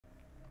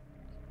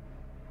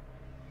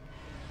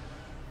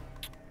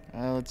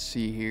Let's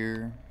see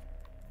here.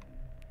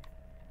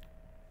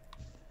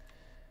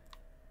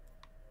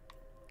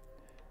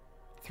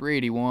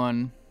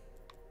 $381.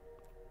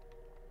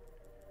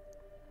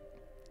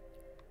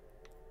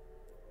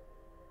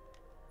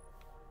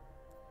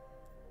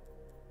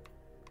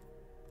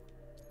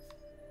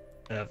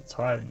 Yeah, if it's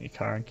higher than your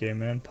current gear,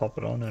 man, pop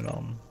it on and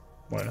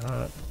won't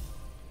hurt.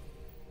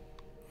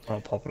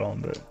 I'll pop it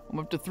on, but I'm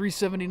up to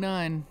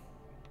 379.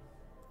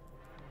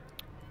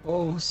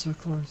 oh, so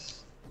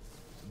close.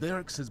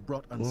 Barracks has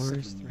brought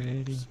Glorious unsettling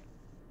 380. news.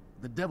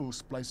 The Devil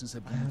Splicers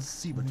have used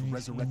Siva to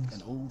resurrect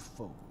an old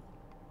foe.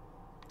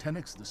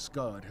 Tenix the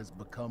Scarred has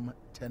become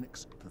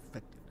Tenix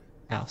Perfected.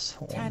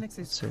 Household.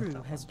 Tanix's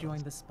crew has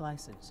joined the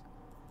Splicers.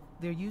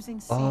 They're using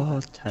Siva Oh,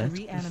 to Tanix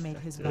reanimate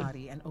his Perfected.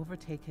 body and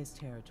overtake his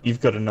territory. You've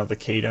got another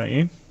key, don't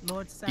you?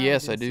 Lord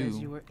Yes, I Saladin says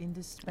do. you were I got one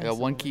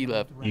indispensable key in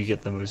left. Old You get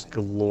Russia. the most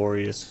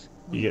glorious.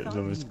 You We get thought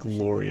the most leadership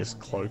glorious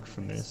would cloak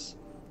from this.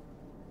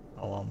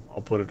 I'll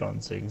put it on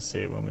so you can see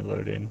it when we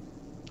load in.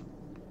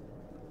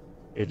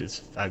 It is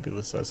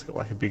fabulous. So it's got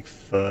like a big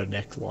fur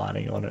neck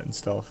lining on it and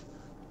stuff.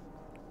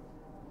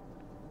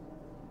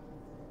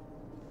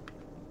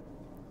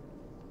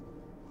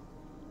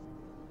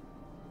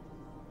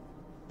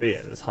 But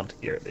yeah, there's hunter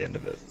gear at the end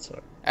of it, so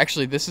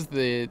Actually, this is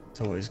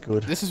it's always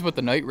good. this is what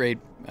the night raid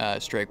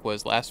strike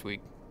was last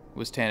week.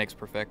 Was Tanix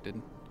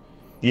Perfected?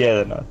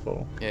 Yeah, the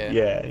nightfall. Yeah.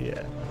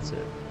 Yeah, that's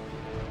it.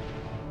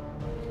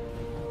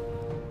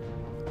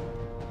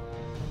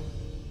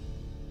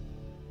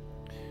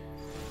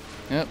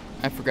 Yep,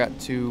 I forgot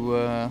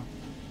to.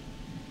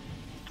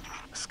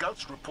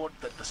 Scouts report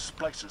that the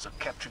Splicers are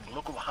capturing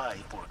local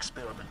hive for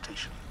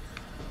experimentation.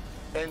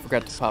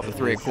 Forgot to pop the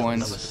 3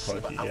 coins. Another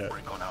Siva Yeah.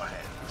 outbreak on our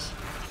hands.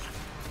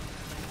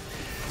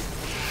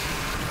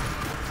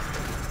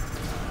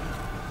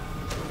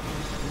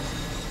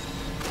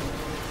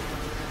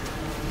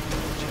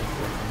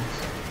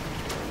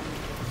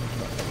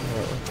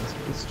 That's a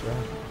good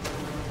strat.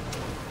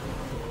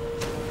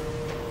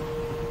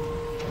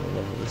 I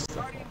love this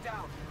stuff.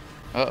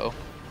 Uh-oh.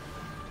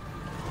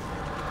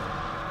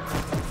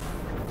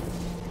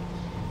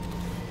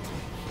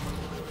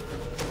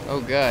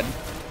 Oh god.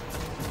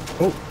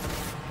 Oh!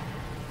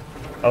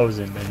 I was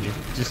in menu.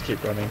 Just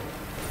keep running.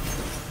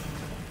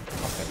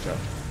 I'll catch up.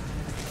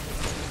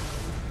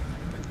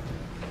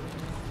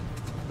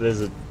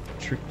 There's a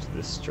trick to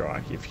this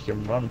strike. If you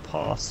can run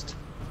past,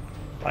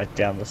 like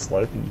down the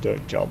slope and you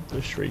don't jump,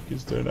 the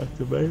shriekers don't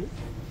activate.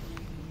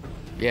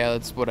 Yeah,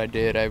 that's what I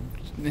did.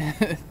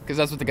 Because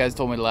that's what the guys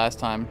told me the last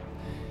time.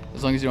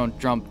 As long as you don't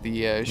jump,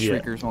 the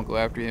shriekers won't go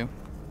after you.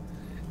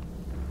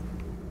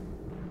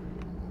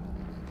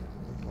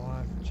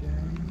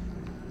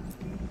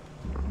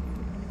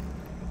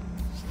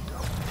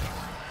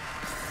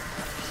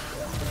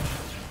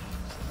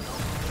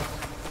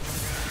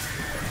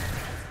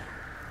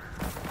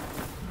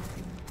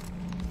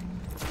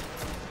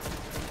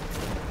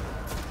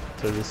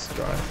 So this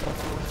strike off to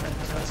a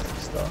fantastic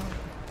start.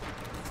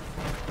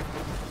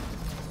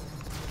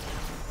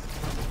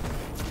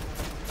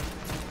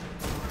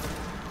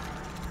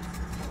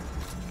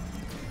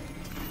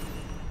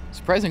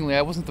 Surprisingly,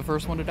 I wasn't the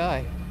first one to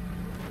die.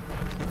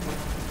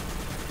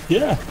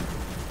 Yeah.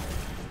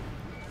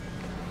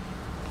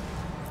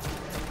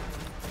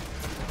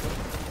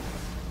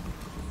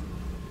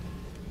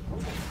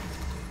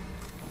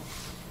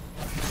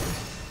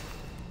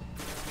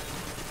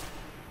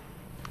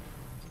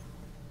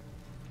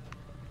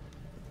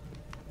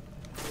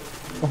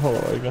 Oh,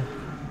 there you go.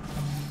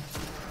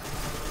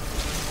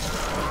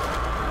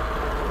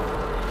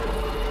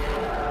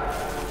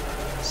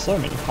 So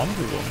many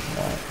hundreds on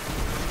tonight.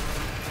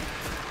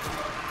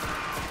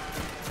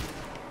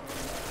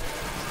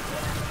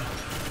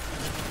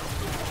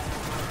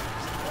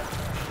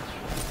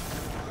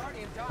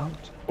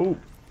 Oh,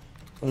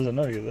 there's a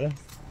no-go there.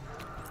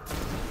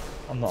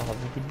 I'm not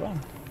having a good run.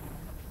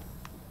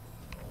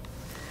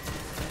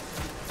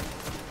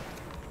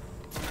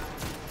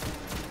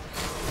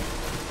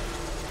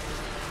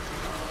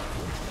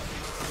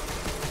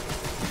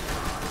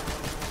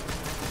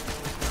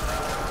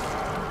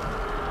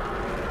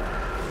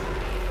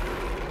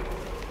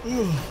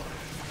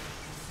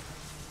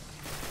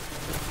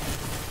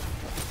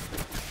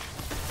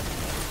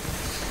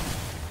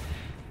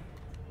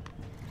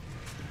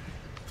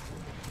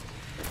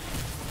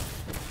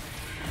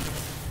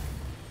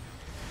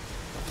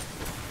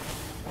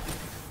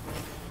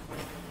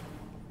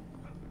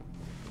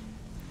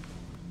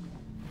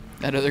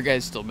 That other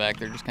guy's still back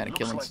there, just kind of Looks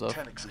killing like stuff.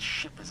 Tanix's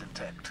ship is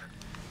intact.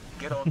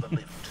 Get on the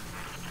lift.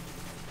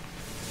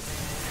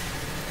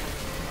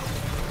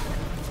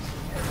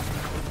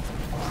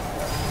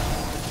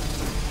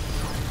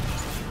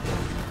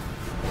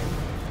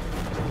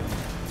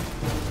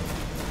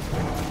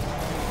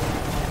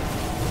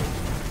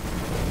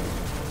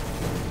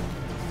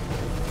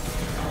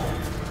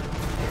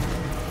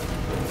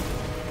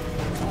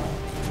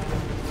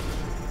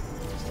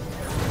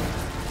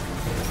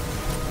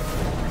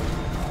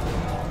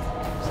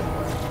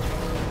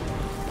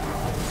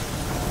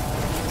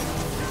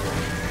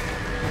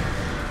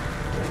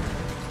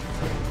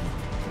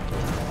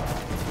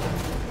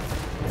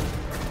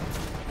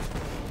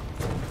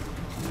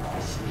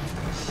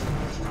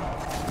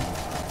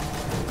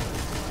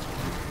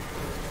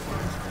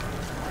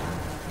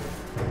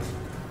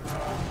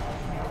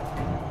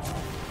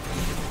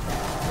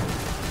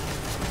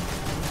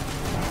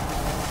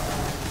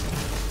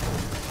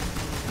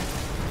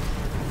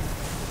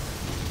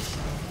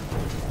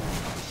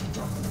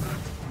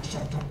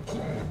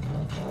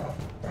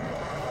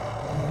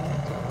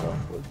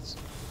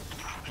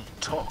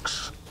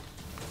 Talks.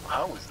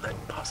 How is that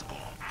possible?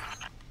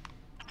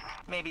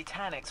 Maybe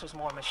Tanix was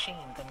more machine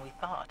than we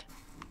thought.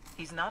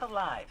 He's not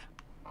alive.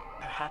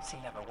 Perhaps he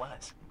never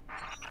was.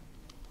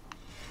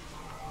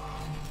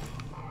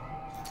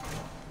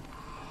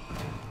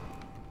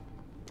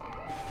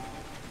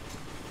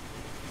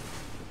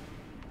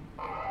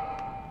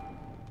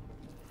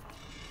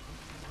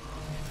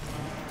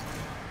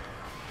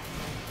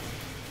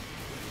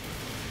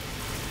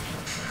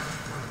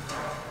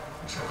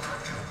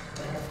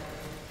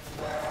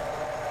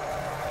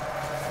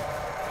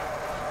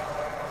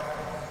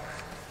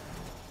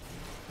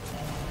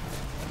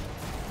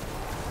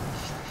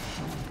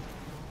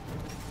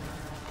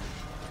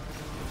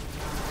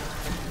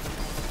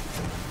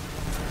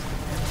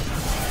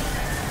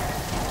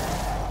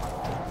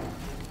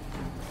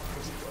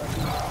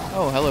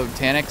 Oh, hello,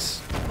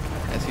 Tanix.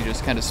 As he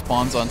just kind of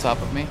spawns on top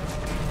of me.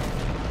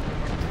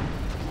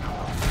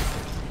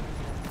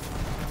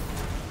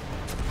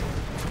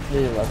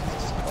 Yeah, left to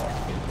spawn.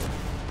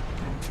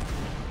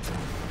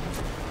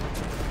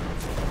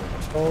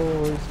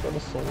 Oh, he's got a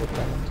solar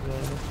cannon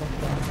today. That's not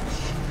bad.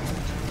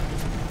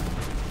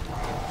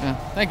 Yeah,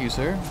 thank you,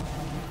 sir.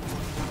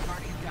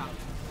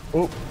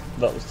 Oh,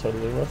 that was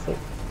totally worth it.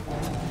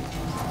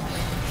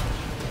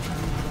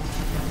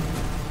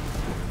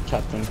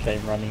 Captain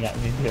came running at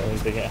me. The only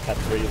thing I had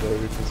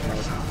reloaded was my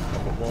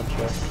rocket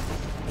launcher.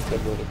 I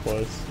got really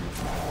close.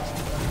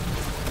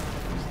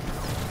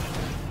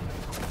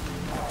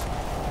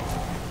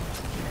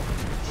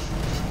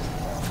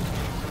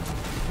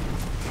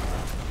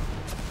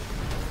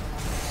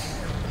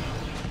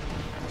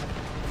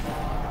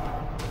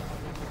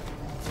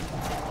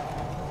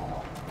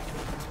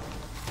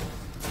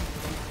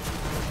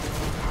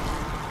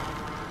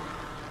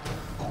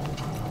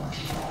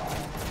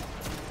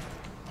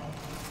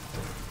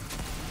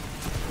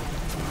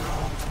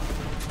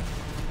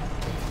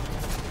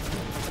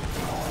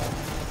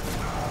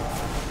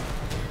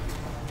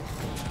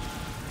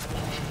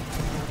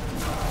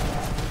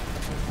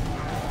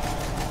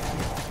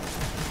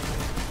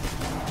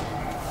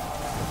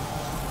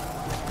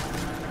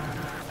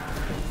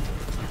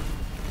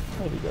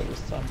 Where'd he go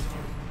this time?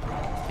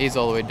 He's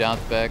all the way down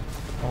at the back.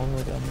 All the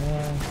way down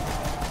there.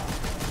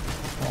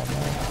 Oh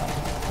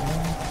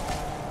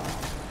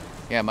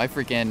no. Yeah, my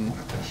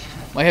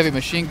heavy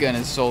machine gun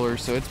is solar,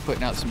 so it's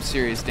putting out some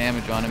serious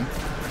damage on him.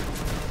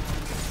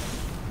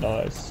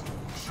 Nice.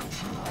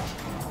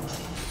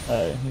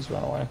 Hey, he's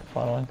run away,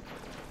 finally.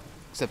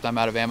 Except I'm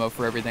out of ammo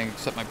for everything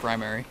except my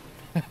primary.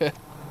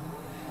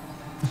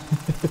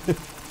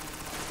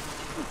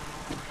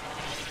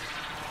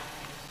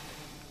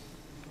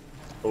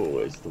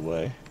 Always the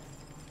way.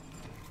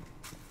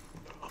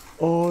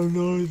 Oh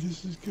no,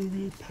 this is gonna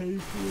be a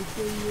painful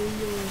thing.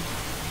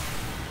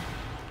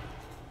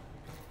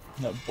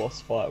 That boss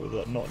fight with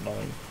that not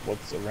knowing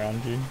what's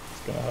around you,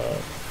 it's gonna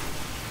hurt.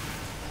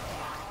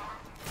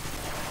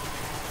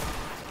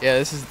 Yeah,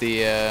 this is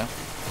the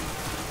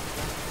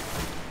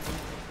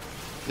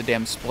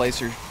damn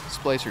splicer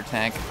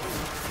tank.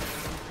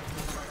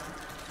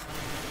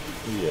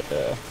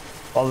 Yeah.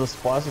 Oh, the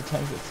splicer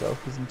tank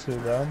itself isn't too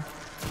bad.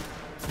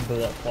 But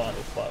that final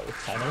fight with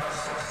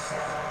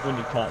Tanix, when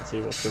you can't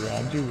see what's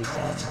around you, is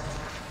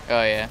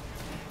Oh yeah,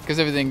 because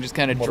everything just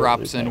kind of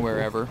drops in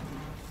wherever.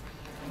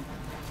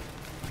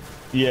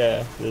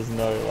 Yeah, there's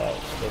no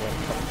like, they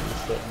don't come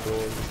through certain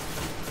doors.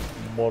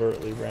 It's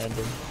moderately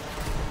random.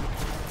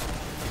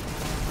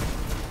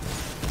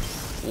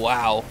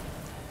 Wow.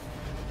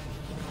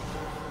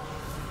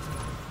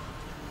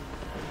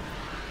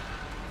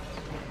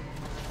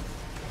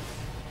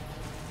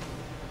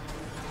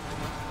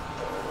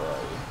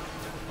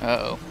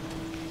 Uh-oh.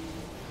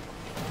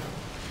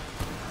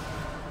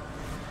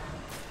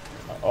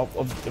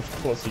 Of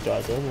course he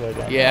dies all the way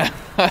down. Yeah.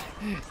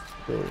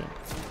 Brilliant.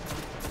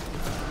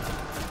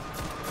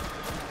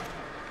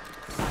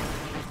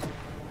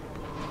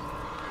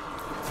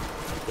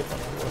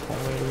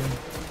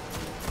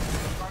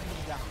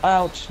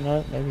 Ouch!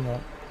 No, maybe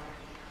not.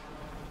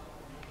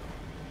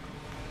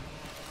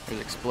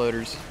 There's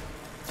exploders.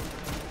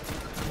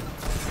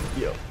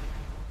 Yo.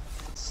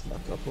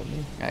 Snuck up on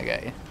me. I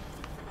got you.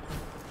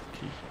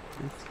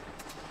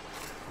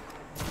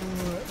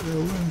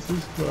 Where's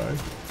this guy?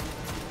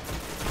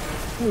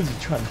 Oh, was he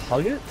trying to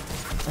hug it?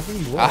 I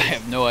think he was. I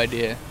have no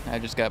idea. I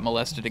just got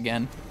molested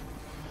again.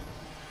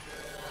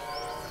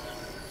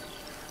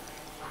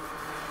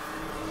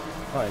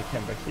 Oh, he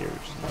came back here,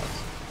 which is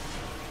nice.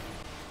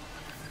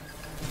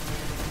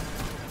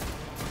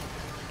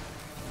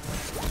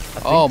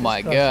 Oh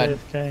my god.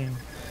 No,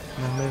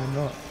 maybe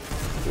not.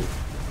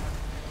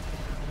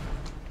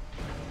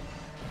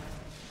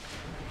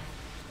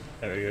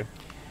 There we go.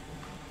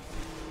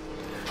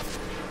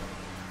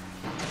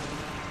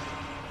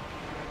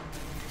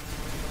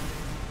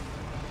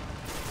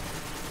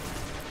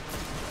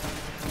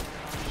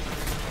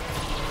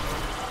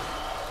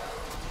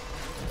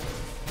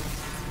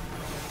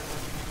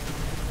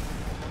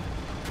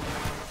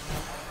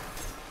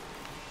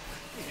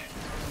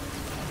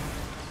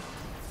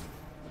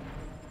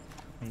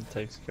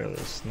 takes care of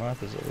the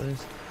snipers at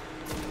least.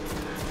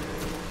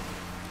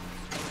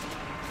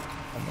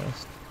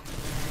 Almost.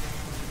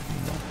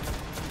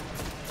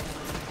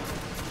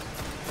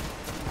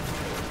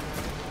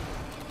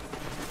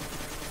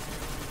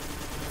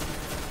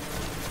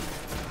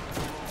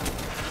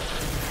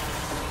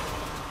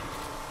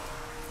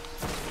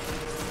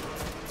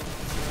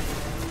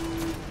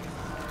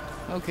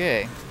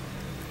 Okay.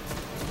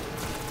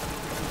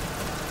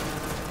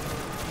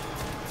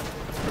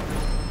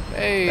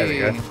 Hey. There we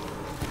go.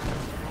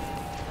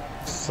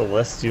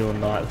 Celestial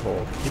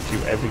Nighthawk. If you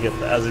ever get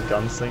that as a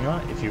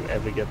gunslinger, if you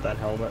ever get that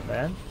helmet,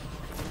 man,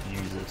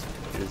 use it.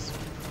 It is,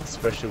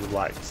 especially with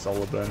like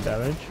solar burn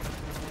damage,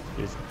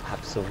 it is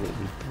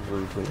absolutely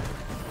brutal.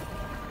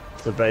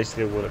 So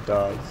basically, what it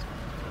does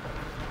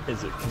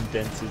is it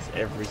condenses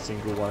every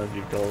single one of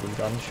your golden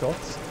gun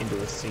shots into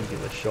a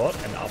singular shot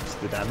and ups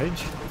the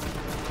damage.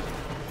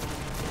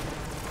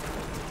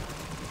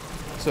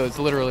 So it's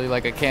literally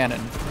like a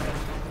cannon.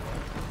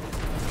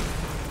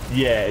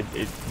 Yeah,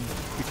 it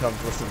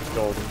becomes less of a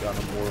golden gun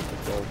and more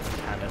of a golden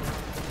cannon.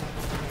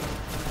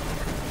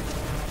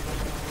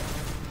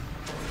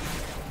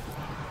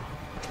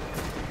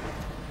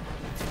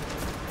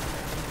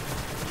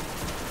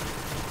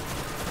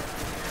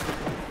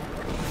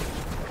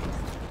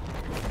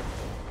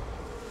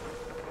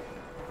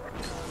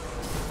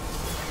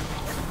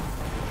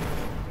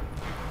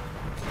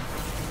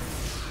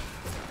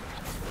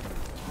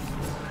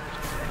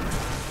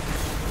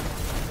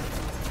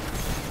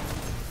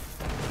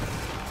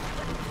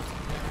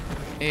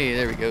 Hey,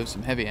 there we go,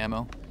 some heavy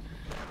ammo.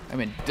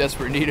 I'm in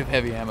desperate need of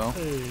heavy ammo.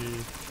 Hey.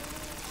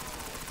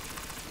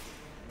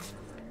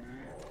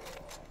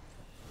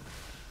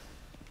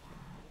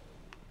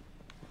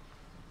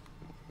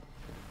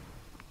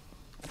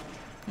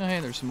 Oh, hey,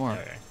 there's some more.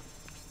 Okay.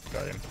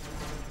 Got him.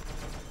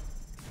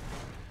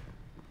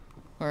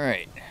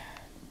 Alright.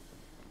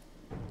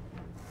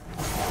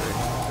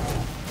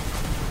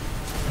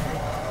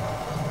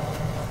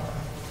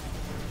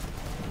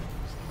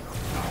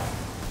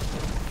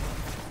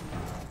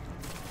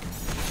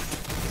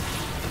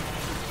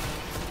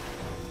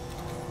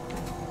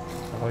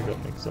 Have I got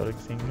an exotic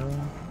thing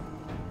going?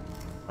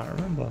 I don't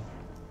remember.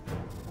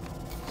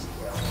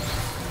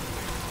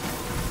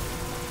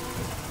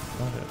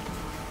 Got it.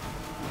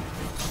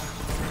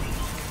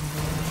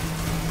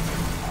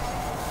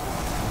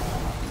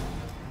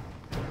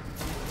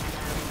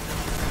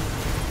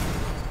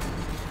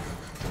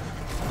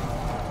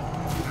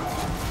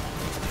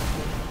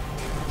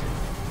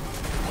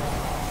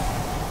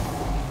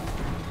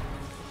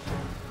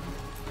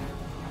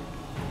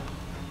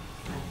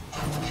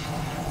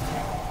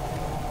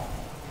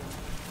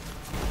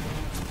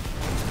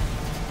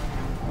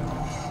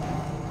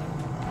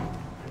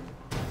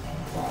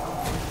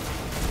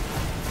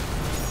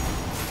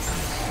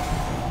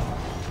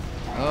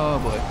 Oh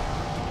boy.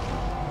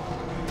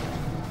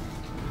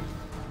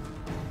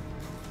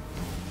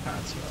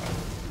 That's right.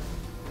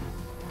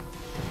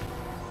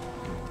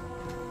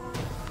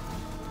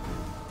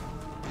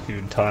 You're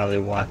entirely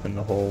wiping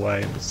the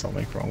hallway and there's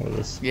something wrong with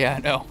us. Yeah, I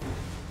know.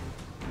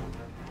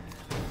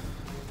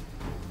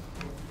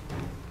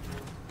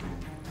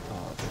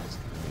 Oh, this is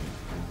gonna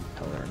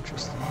be hella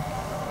interesting.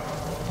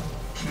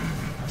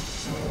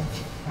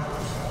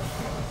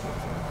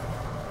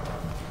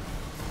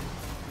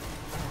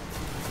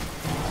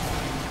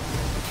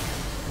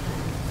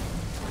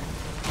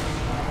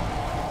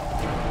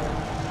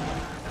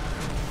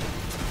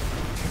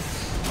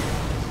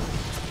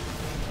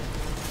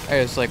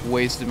 I just like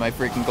wasted my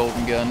freaking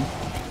golden gun.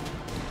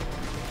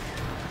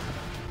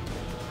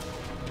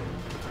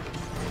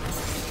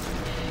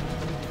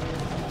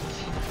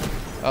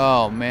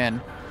 Oh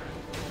man.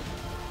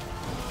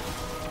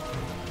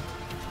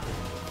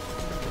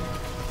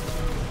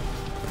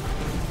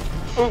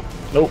 Oh,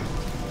 nope.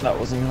 That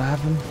wasn't gonna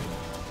happen.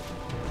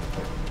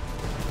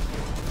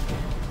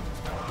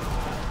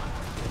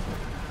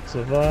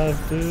 Survive,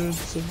 dude,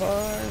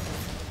 survive.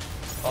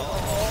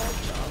 Oh,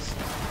 just.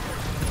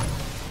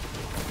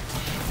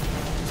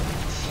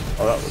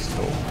 Oh, that was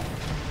cool.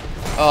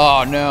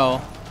 Oh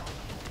no.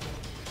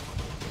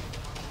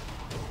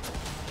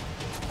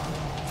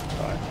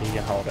 Alright, you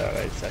can hold out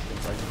 8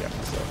 seconds, I can get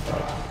myself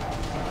up.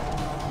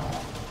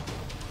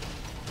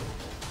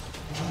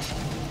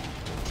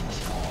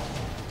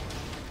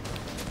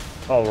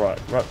 Oh,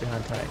 right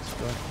behind tanks,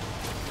 bro.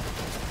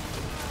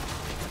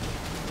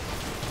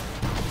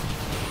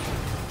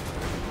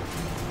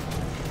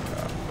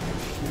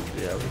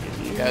 Yeah, we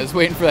can use. Yeah, I was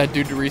waiting for that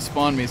dude to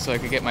respawn me so I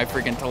could get my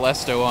freaking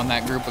Telesto on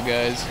that group of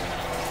guys.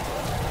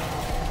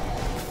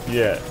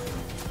 Yeah.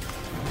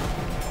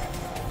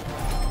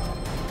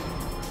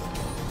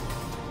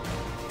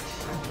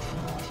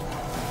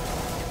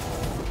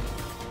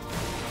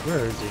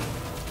 Where is he?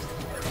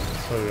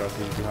 Oh, up,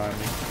 he's behind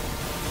me.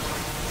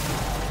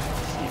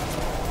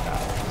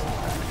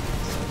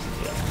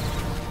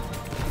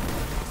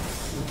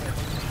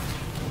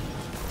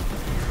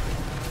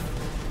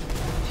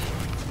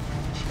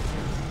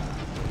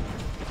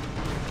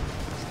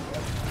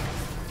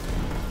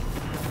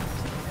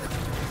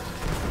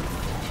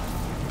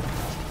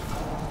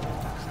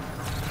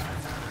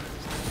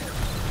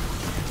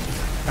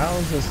 How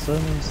is there so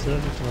many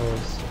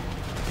servitors?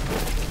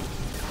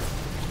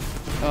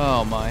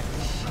 Oh my.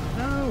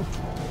 No!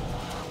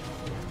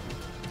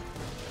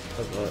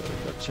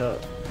 Gotcha.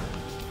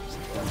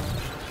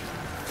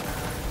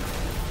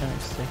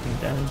 Tank's taking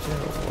damage here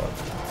or what?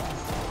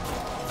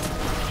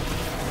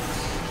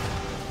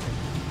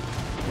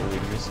 Really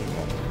missing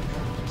one.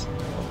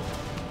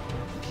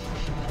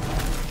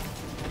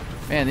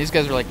 Man, these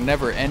guys are like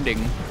never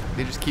ending.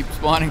 They just keep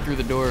spawning through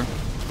the door.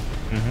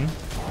 Mm-hmm.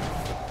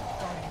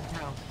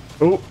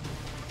 Oh!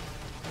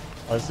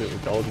 I see it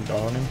with golden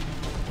gun.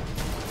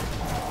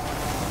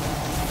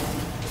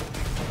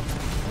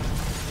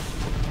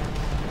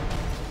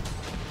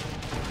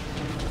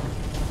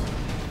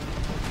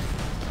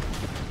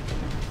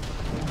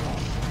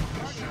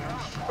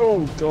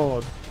 Oh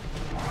god.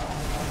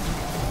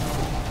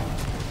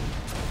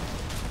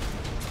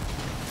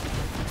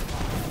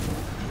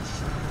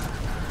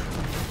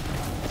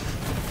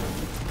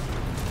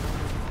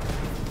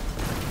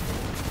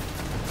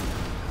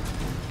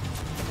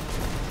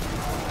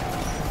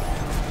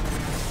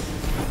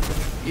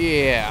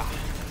 Yeah.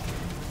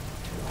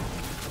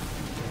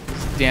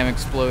 These damn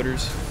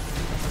exploders.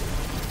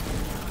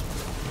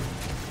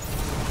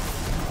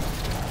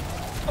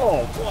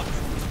 Oh, what?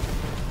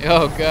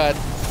 Oh god.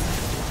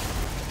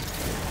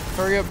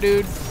 Hurry up,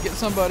 dude. Get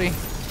somebody.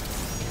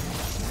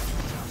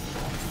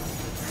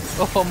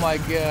 Oh my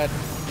god.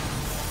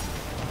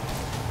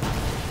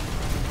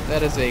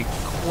 That is a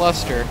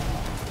cluster. Yup.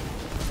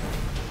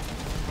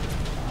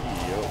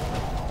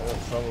 I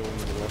got some of them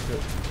with the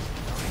rocket.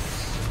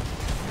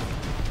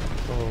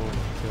 Oh my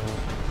god.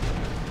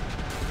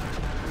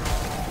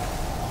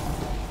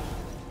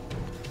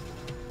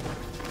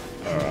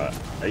 Alright.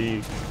 Are you...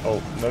 Oh,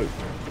 no.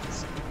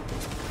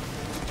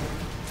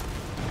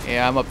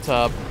 Yeah, I'm up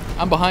top.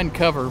 I'm behind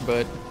cover,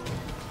 but...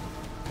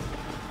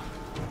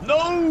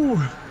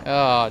 No!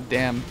 Oh,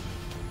 damn.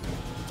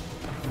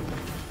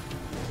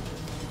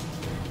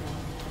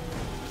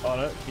 Oh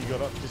no, he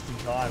got up just in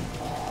time.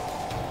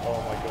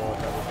 Oh my god,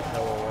 that was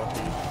hella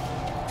lucky.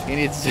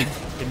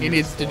 He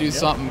needs to do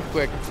something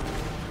quick.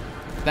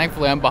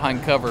 Thankfully, I'm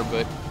behind cover,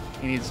 but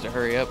he needs to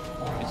hurry up.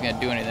 If he's gonna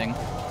do anything.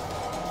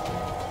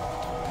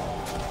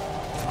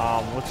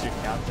 What's your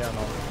countdown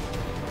on?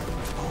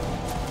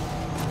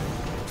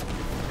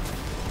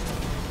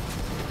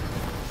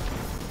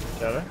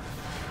 Shadow?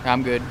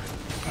 I'm good.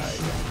 Alright,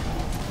 yeah.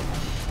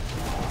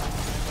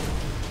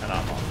 And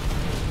I'm on.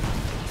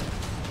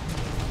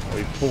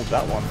 We pulled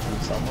that one from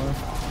somewhere.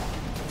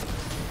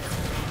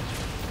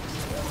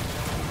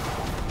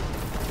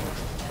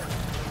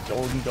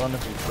 Golden gun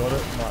if you've got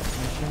it, not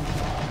mission.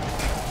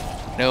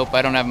 Nope,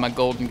 I don't have my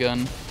golden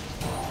gun.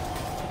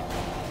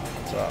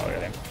 So I'll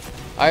get him.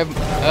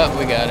 Oh,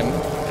 we got him.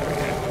 There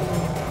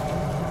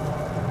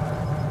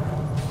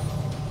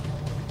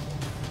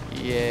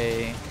we go.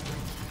 Yay.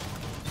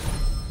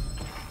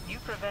 You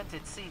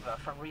prevented Siva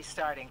from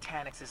restarting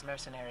Tanix's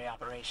mercenary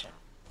operation.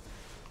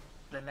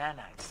 The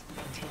nanites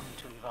continue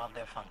to evolve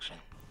their function.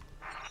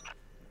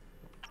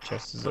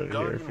 Chest is The over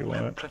here if Guardian you will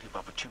want have it. plenty of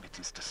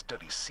opportunities to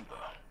study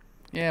Siva.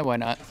 Yeah, why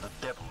not? The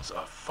devils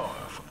are far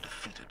from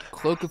defeated.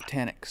 Cloak of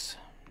Tanix.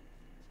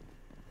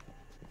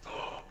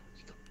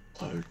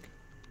 Cloak.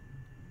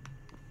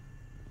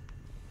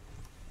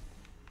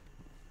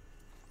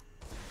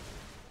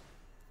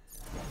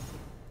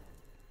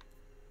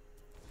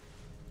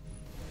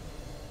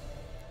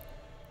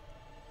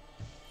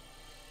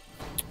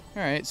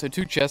 Alright, so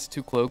 2 chests,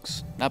 2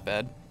 cloaks. Not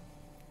bad.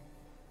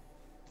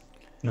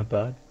 Not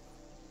bad.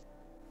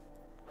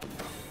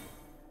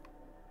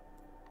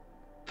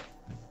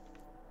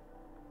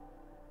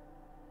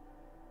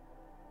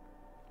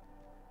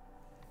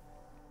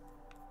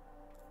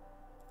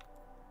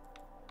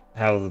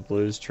 How are the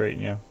blues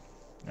treating you?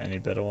 Any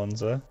better ones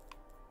there?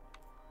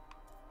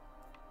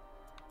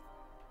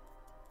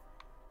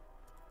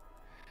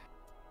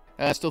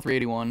 Still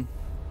 381.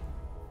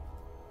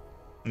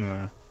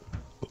 No.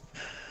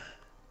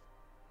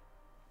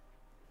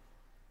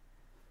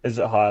 Is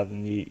it higher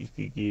than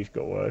you've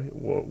got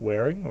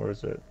wearing, or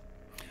is it?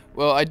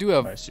 Well, I do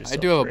have Most of a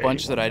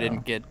bunch 381 that I now.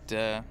 didn't get.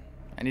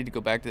 I need to go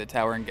back to the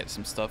tower and get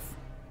some stuff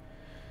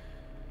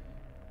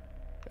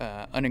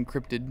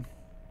unencrypted.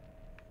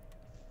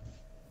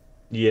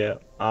 Yeah.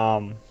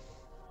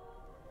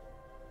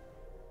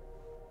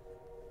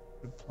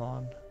 Good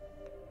plan.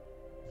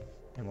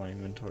 And my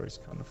inventory's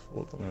kind of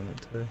full at the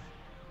moment too.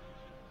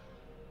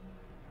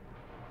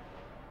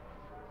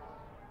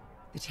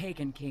 The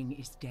Taken King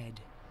is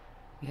dead.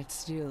 Yet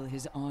still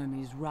his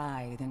armies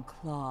writhe and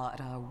claw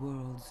at our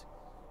worlds.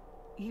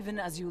 Even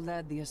as you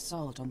led the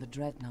assault on the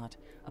Dreadnought,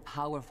 a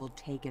powerful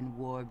Taken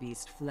war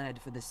beast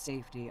fled for the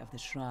safety of the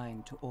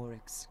shrine to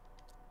Oryx.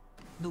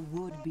 The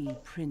would-be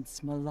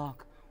Prince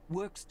Malak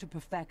works to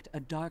perfect a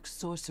dark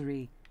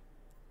sorcery.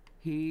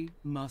 He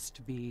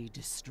must be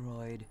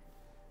destroyed.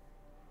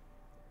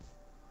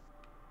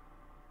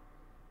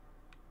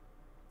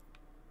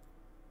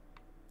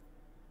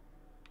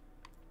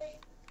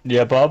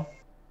 Yeah, Bob?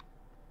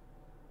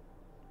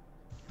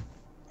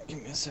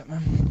 Give me a sec,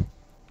 man.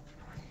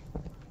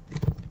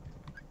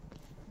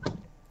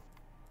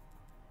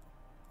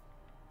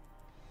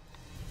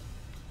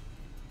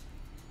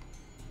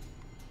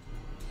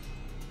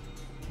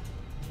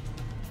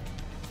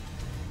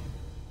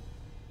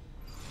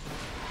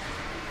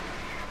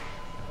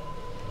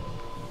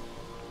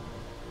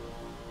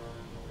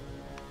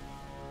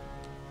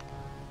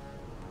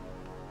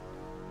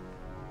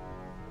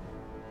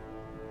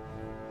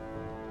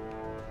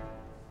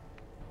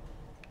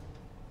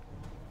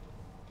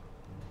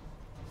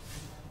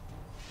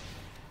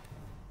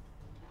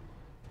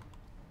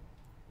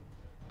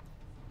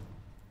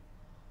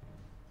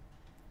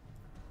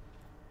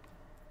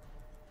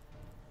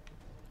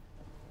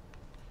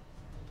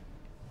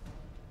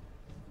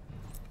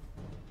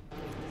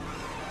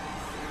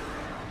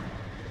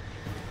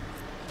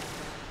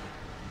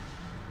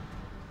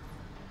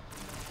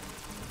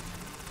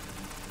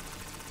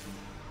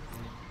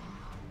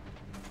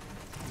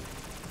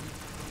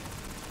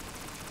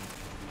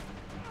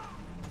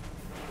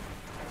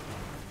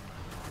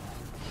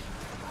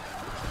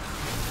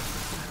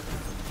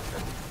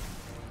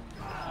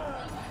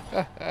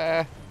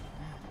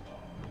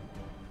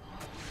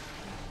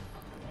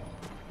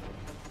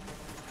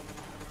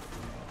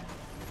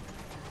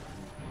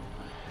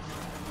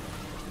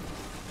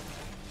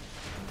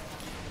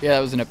 Yeah,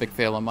 that was an epic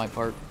fail on my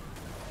part.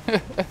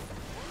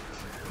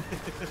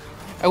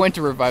 I went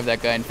to revive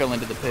that guy and fell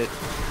into the pit.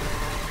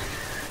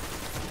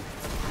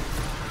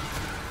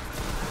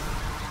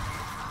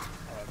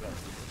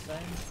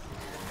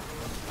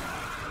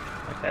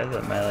 Okay,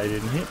 that melee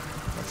didn't hit.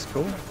 That's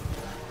cool.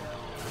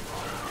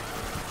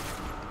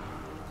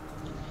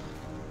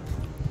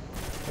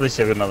 At least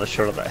you have another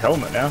shot at that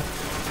helmet now.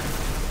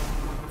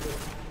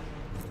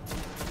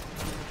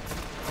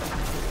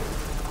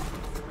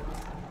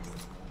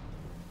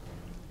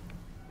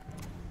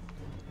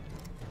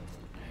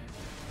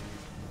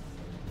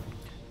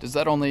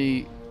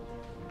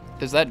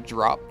 Does that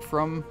drop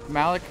from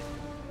Malik?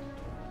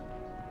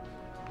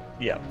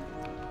 Yeah.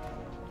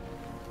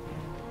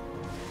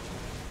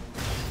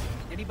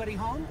 Anybody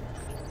home?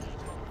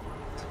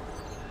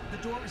 The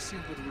door is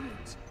sealed with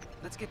runes.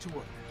 Let's get to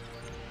work.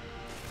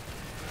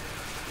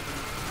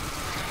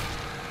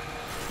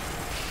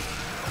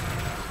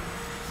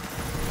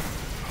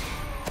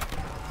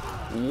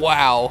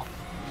 Wow.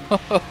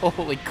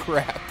 Holy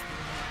crap.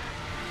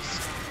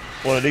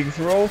 What a dig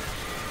throw.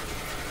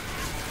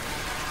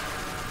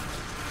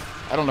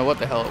 I don't know what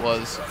the hell it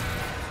was.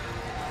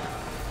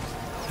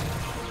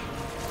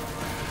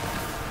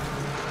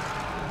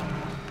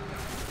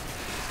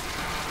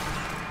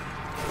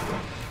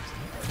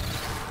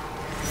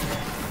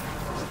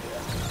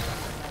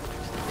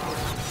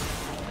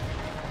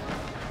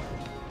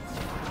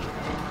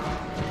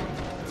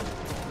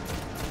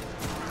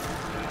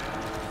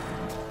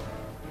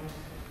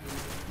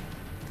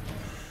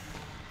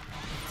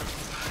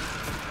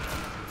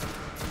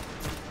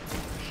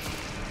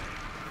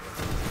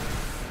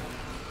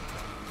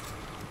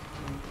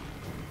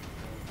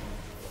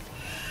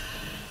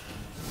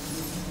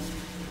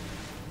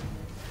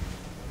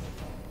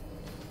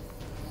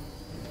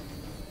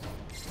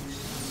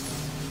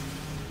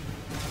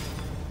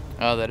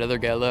 Oh, that other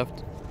guy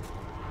left.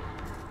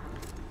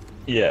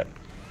 Yeah.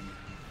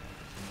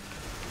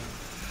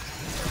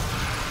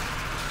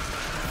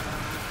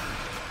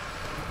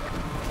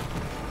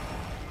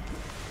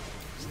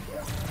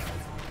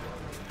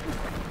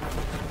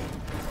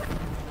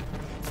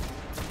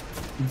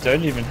 You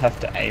don't even have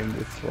to aim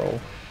with throw.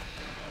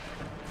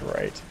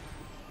 Great.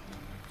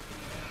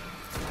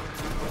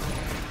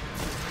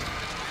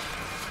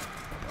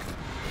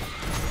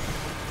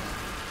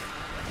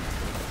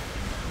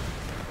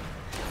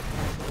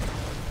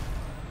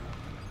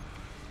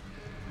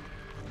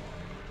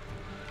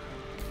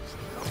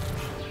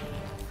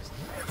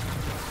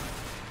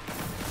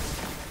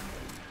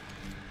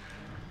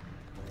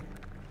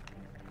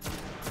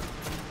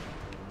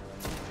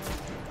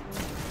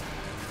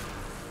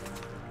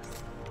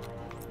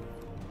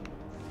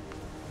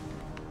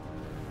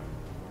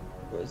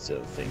 Where's the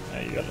other thing? Oh,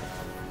 you got it.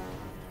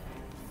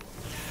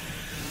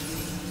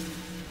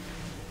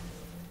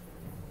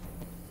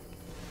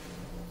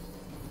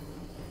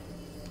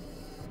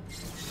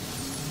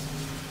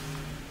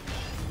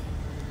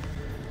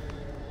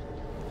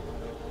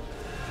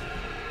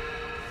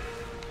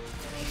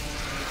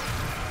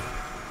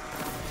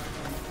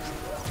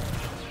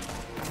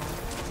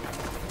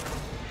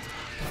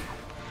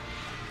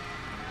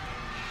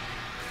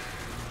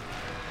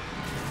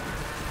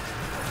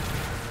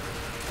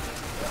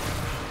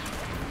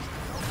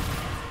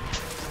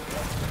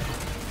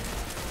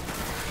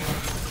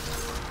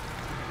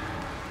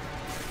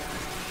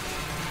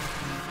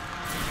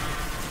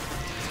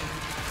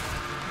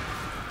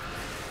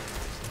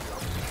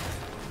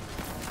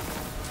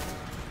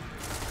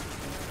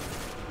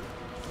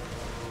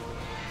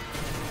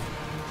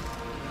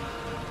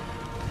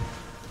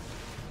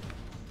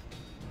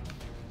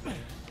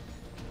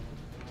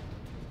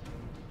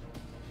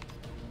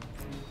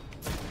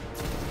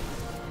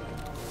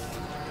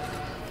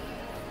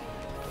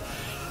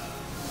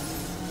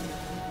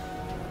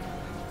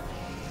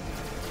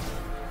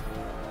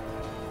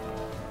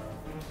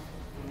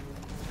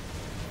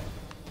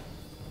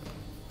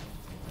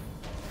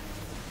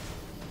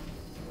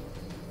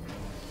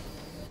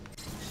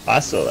 I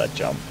saw that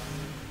jump.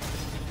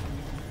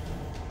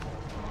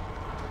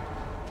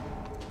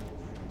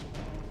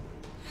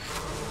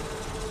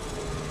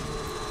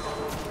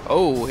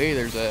 Oh, hey,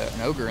 there's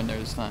an ogre in there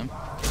this time.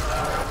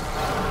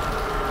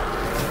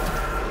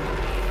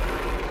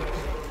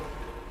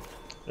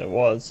 There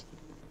was.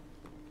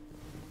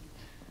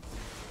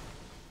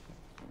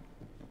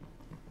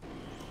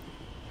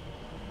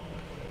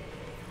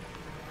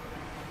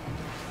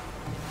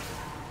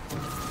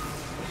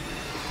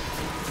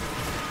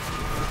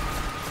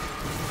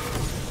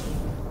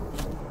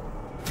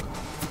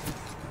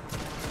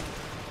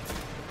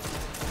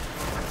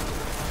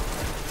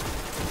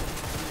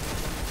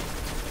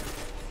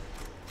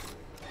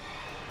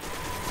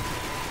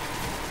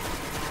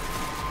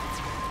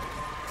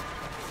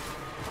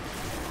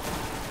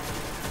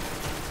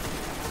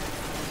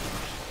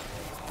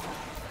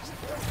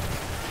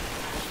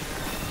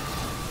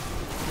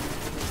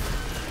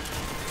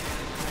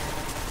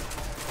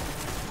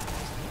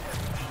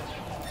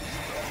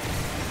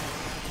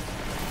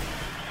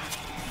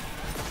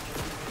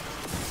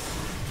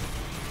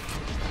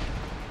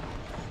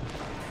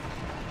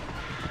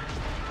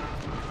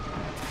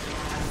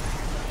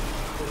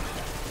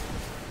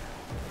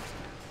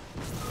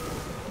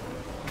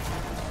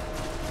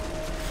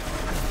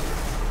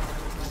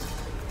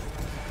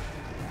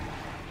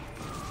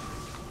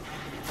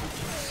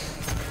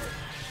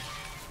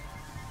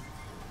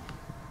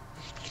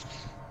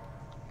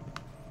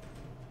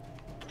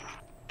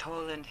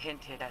 Legend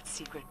hinted at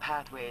secret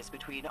pathways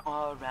between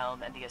our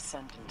realm and the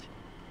Ascendant.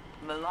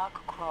 Malak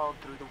crawled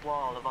through the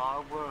wall of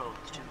our world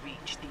to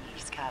reach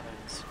these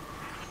caverns.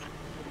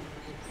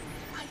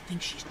 I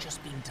think she's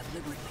just being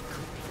deliberately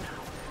creepy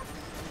now.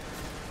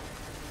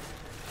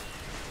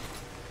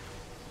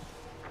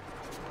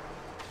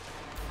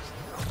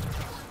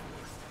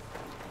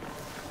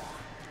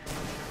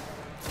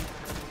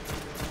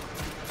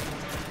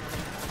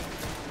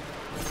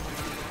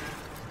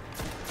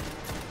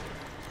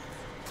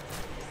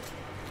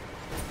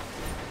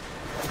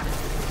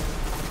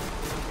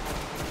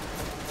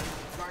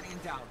 Guardian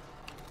down.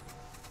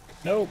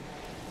 Nope.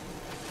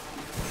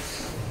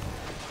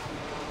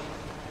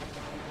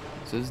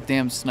 So those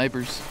damn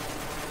snipers.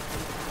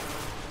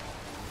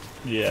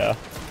 Yeah.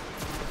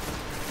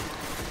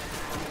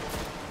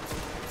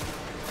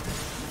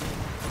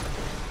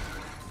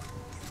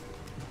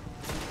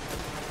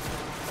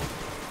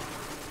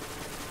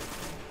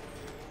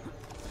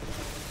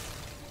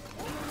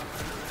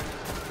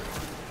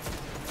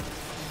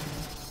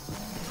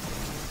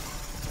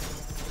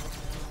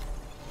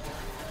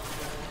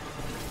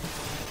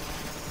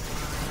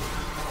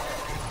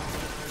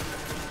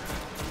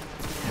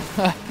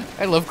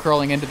 I love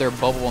crawling into their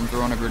bubble and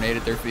throwing a grenade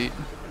at their feet.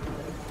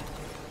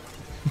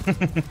 Yeah,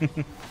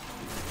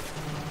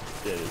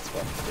 it's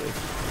fun to do.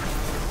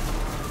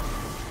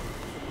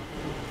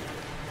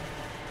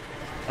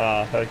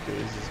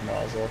 Hercules is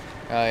miles off.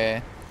 Oh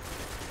yeah.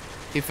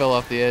 He fell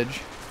off the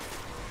edge.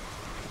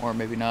 Or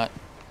maybe not.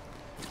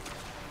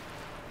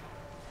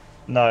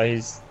 No,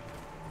 he's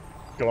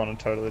gone a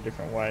totally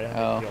different way.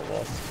 I think he got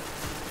lost.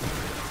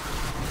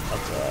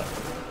 That's alright.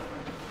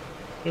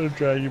 I'll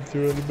drag him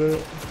through in a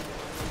bit.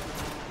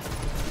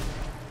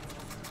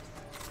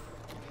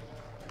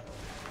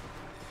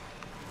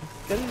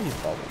 Get any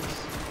bubbles.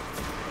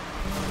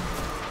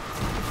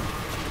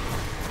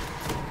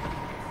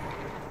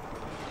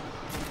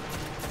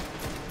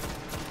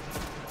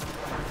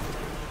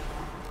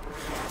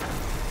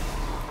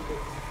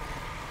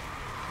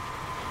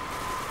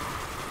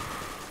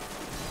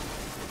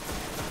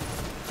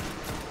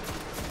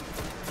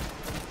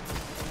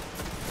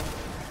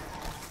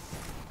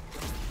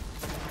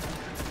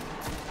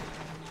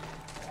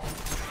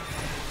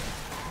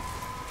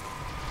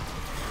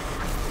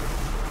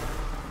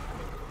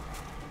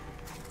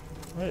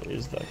 Where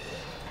is that?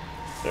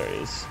 There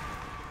he is.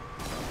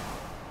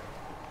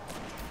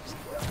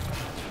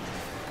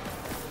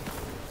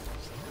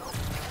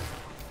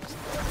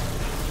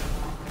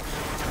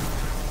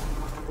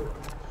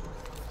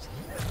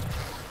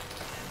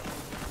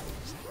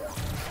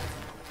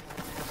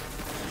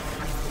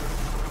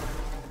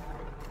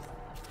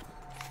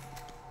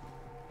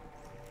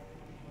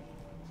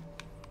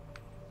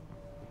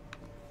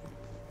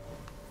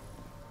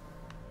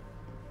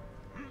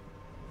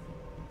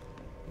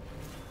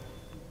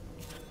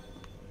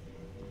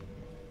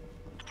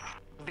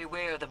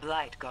 Beware the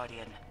Blight,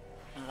 Guardian.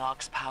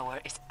 Malak's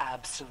power is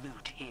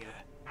absolute here.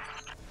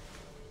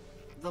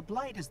 The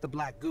Blight is the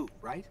black goo,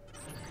 right?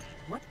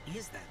 What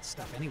is that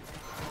stuff anyway?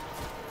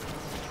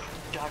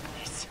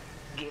 Darkness,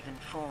 given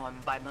form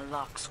by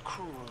Malak's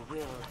cruel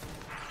will.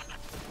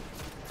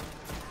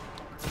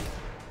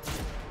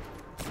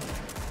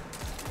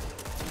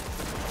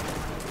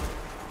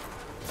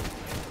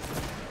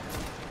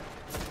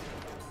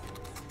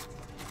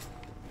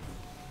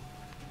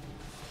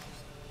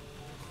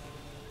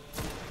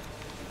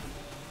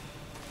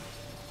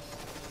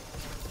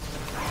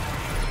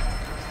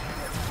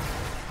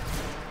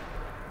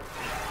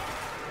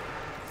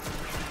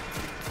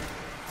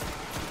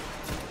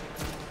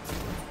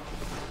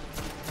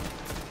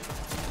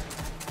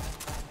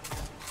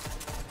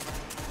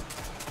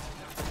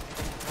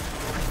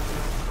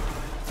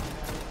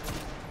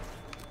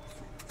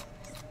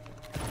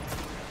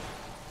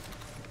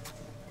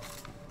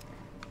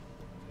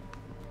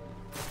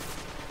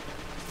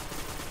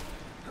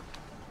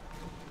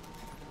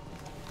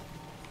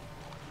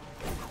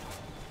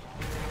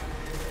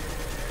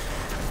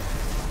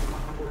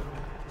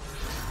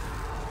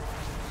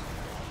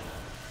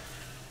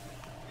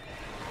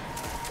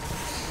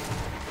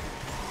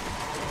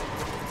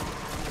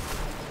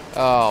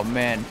 Oh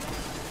man.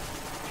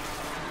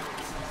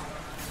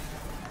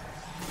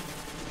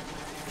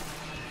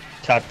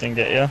 Captain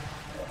get ya?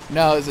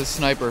 No, it's a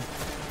sniper.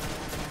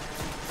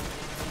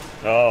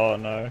 Oh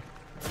no.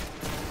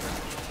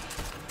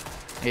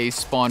 He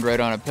spawned right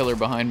on a pillar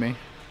behind me.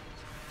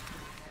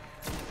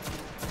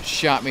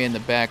 Shot me in the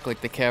back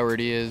like the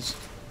coward he is.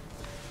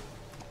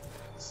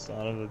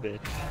 Son of a bitch.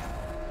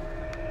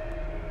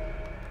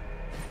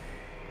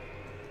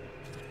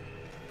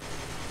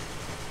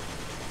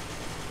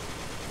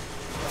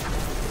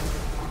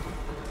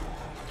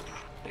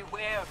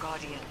 Beware,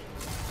 Guardian.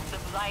 The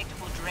Blight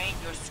will drain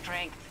your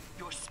strength,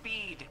 your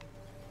speed.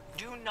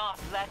 Do not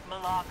let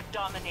Malak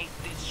dominate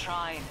this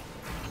shrine.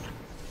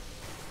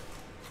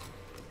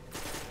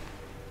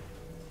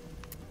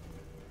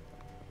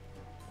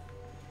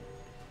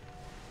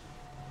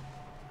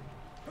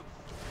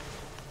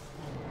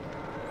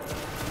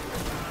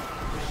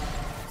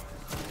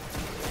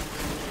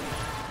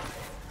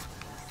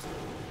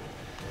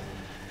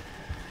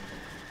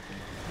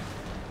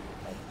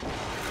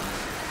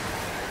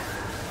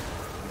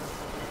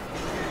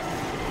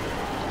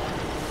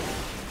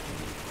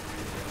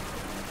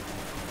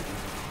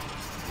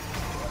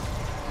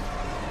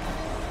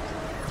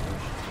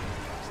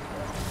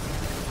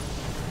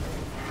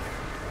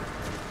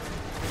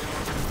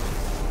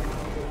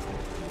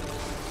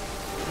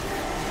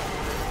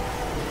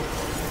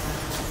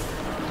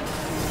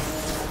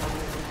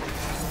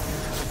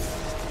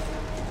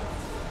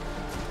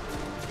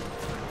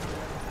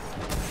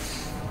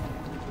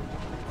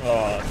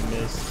 Oh, I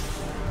missed.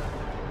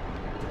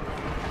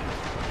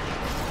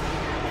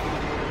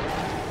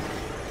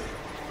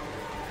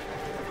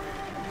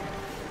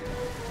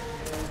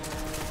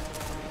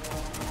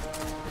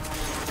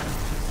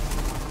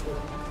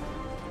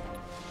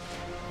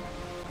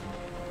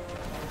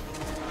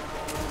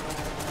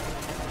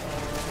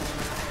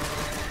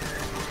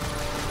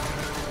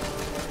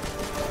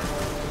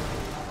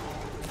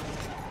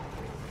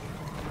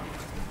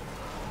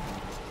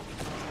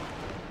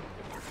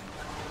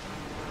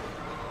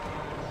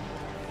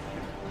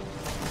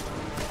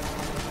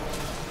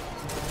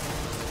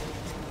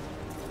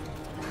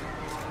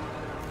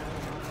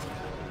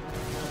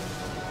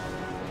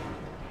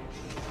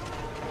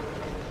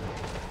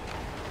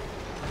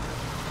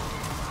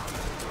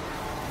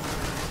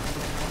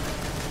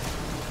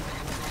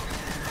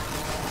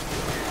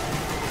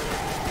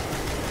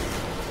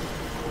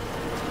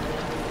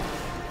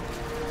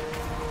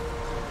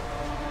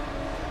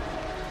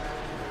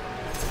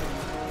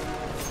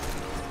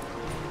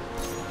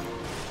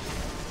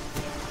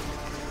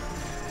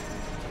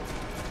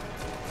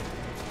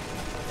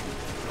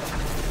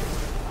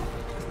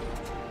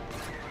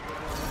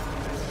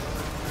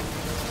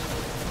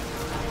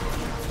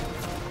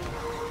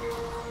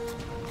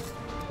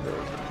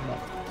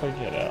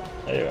 Get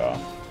out. There you are.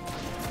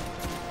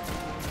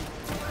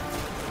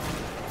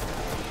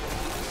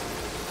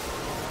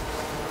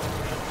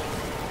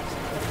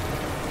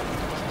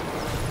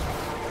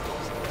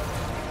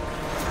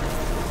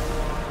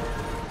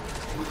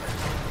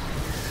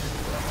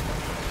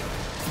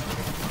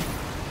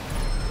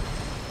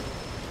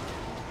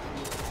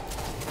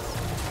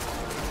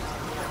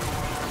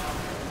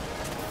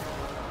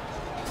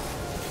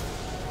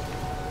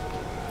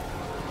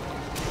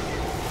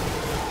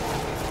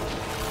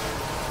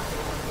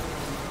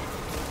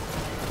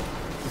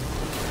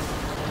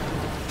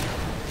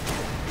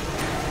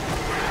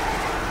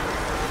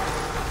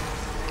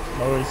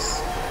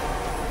 Nice.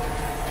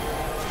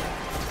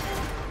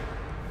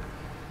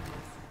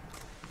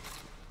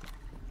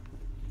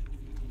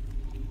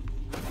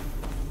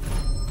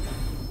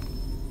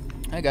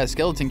 I got a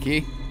skeleton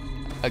key.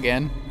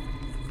 Again.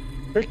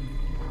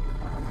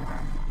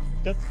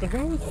 That's the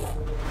hood.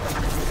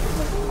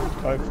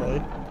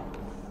 Hopefully.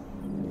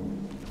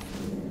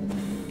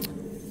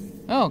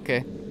 Oh,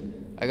 okay.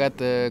 I got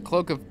the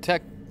Cloak of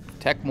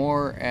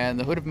Tekmor and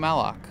the Hood of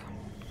Malak.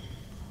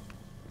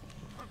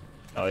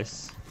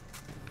 Nice.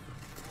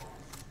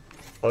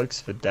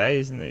 Cloaks for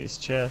days in these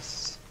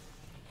chests.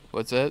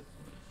 What's that?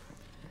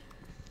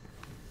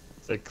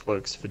 It's like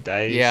cloaks for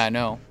days. Yeah, I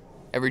know.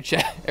 Every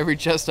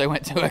chest I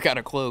went to, I got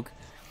a cloak.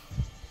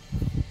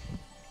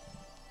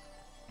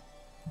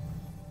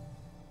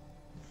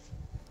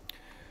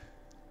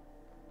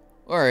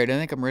 Alright, I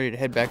think I'm ready to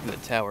head back to the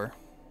tower.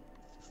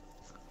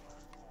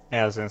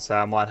 Yeah, I was gonna say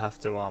I might have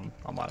to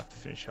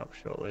finish up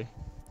shortly.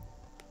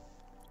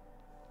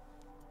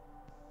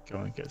 Go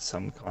and get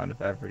some kind of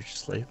average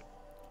sleep.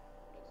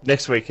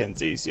 Next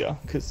weekend's easier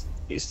because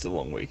Easter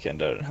long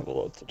weekend. I don't have a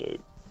lot to do.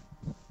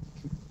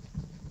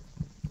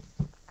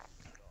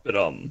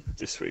 But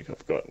this week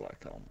I've got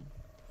like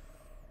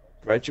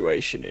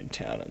graduation in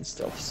town and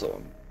stuff, so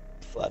I'm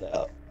flat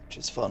out, which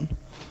is fun.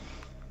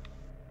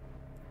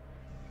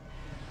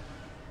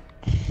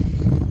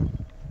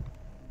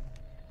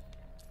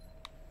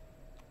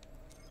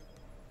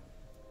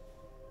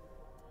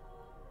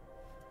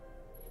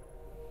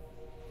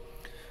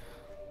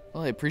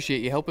 Well, I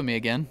appreciate you helping me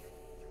again.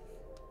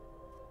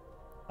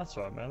 That's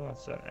right, man.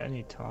 That's at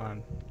any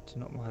time. Do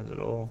not mind at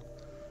all.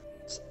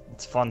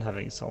 It's fun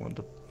having someone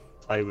to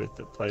play with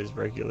that plays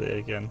regularly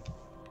again.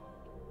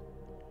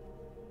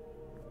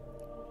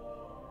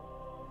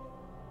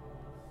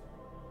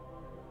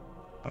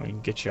 I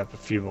mean, get you up a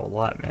few more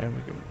light, man.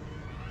 We can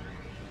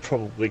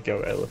probably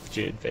go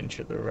LFG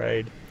Adventure the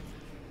raid.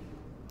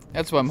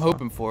 That's what I'm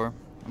hoping for.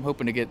 I'm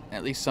hoping to get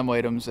at least some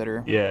items that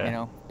are, Yeah. you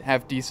know,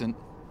 half decent.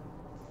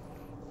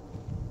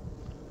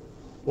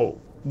 Well,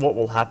 what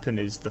will happen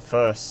is the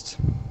first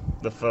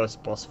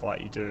boss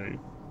fight you do,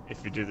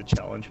 if you do the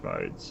challenge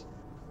modes,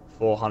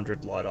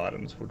 400 light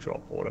items will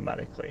drop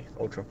automatically.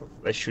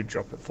 They should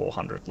drop at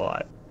 400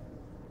 light.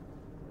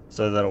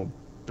 So that'll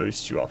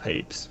boost you up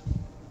heaps.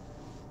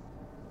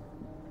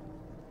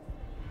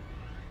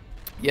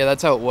 Yeah,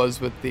 that's how it was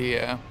with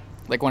the,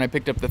 like when I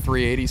picked up the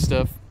 380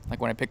 stuff. Like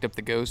when I picked up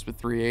the Ghost with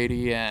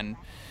 380, and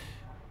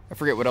I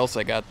forget what else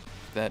I got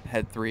that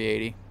had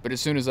 380. But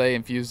as soon as I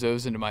infused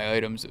those into my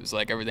items, it was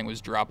like everything was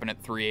dropping at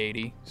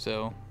 380,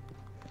 so...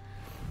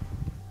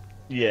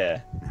 Yeah.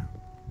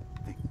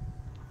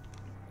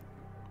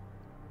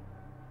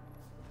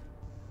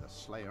 The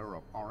Slayer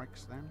of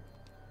Oryx, then?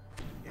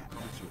 Yeah,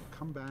 once you'll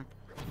come back,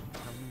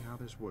 tell me how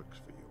this works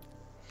for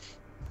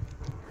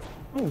you.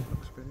 Oh,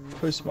 Looks very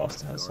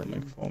Postmaster has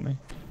something for me.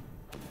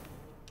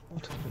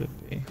 What could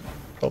it be?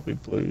 Probably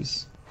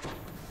blues.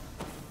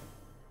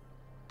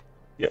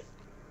 Yep.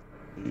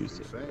 Blues.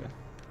 Say.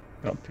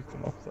 Can't pick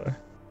them up though.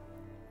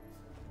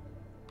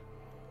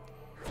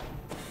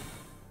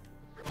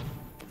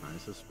 I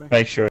suspect.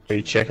 Make sure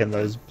you're checking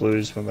those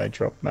blues when they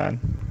drop, man.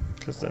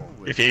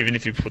 Because even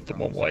if you put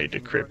them on way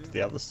decrypt,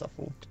 the other stuff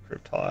will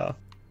decrypt higher.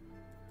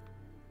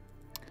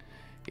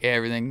 Yeah,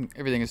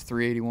 everything is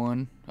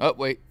 381. Oh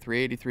wait,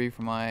 383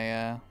 for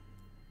my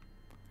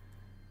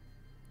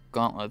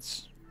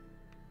gauntlets.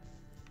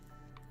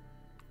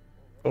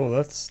 Oh,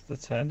 that's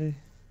handy.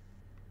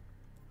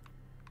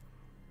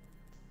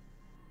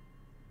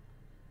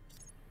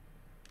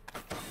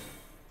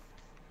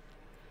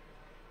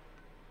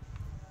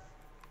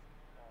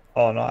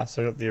 Oh, nice!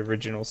 I got the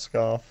original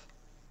scarf.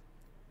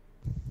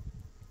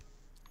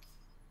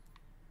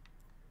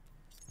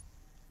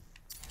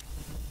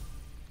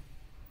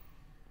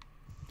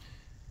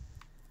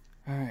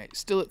 All right,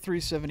 still at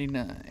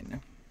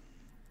 379.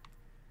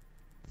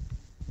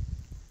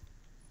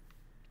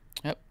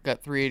 Yep,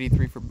 got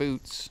 383 for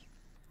boots.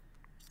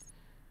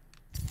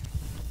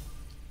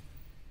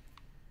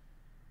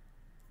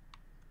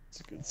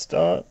 It's a good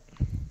start.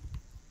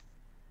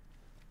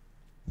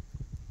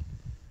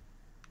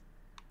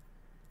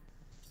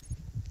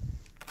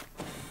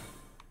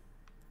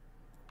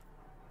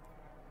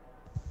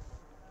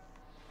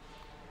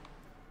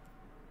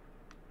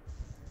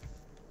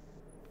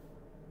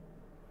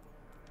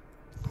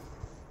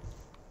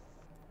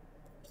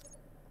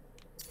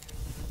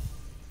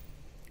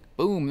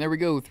 Boom, there we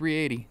go,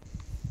 380.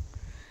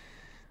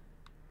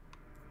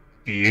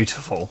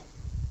 Beautiful.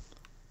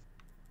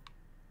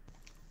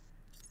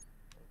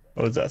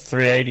 What was that?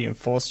 380 and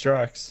 4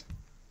 strikes.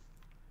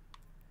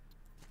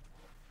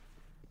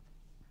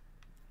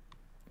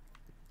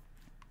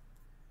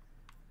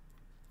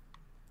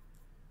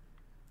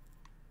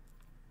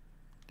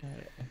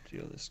 Okay, empty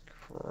all this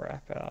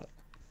crap out.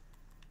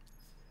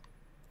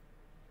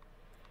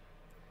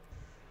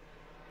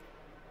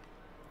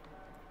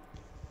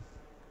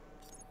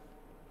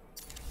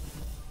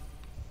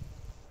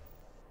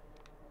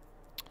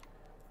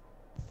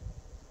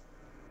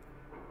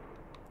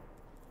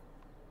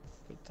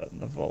 Put that in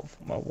the vault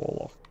for my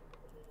warlock.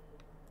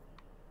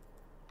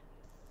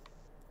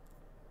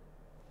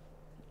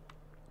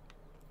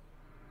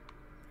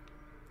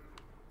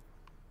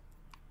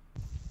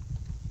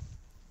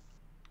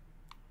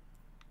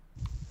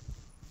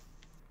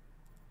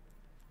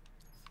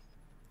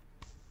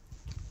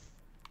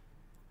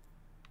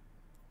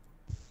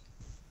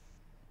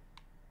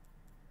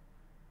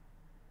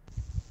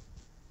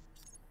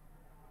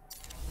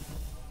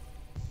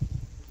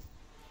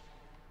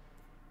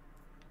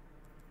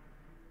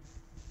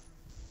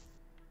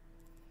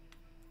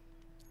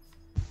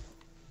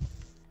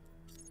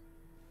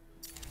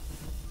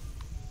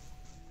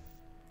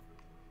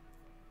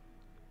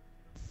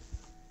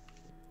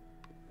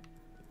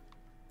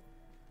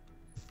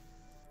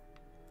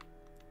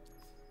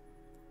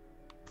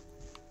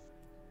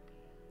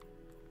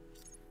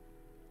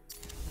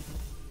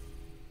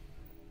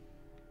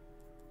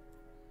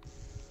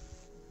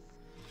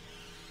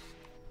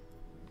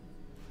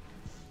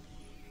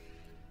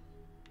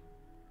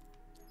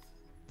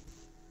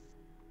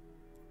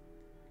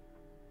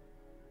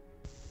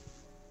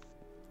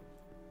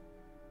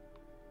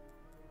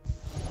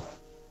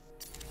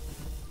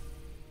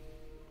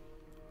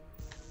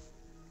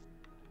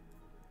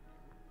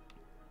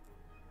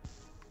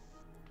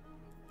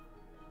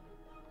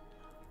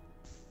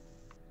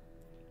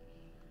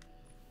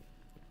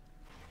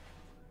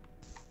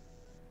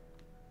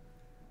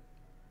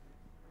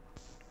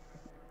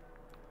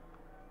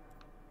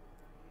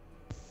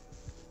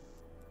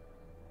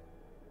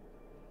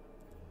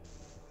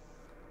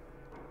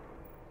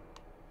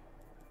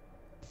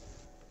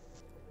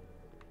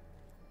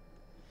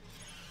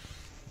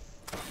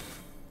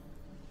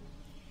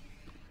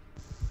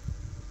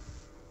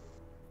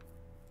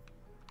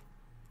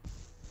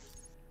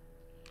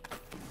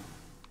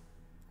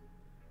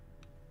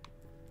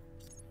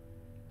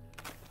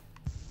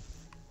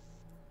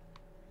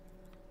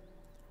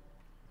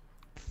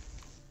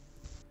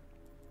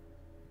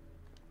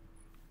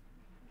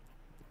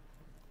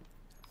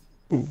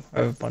 Ooh, I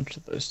have a bunch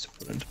of those to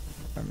put into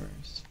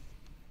memories.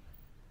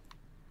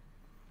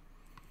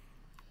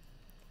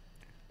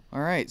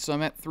 Alright, so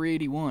I'm at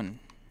 381.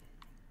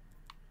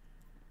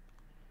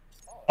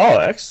 Oh,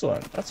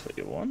 excellent. That's what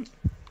you want.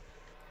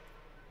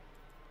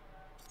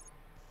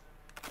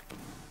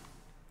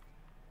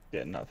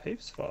 Getting up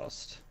heaps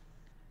fast.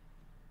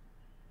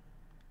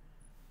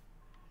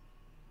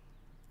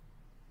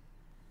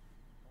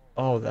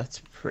 Oh,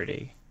 that's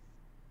pretty.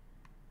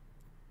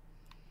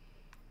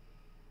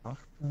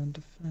 Arcburn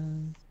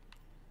defense.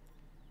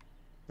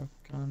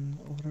 Shotgun,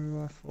 auto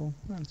rifle.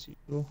 That's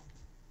useful.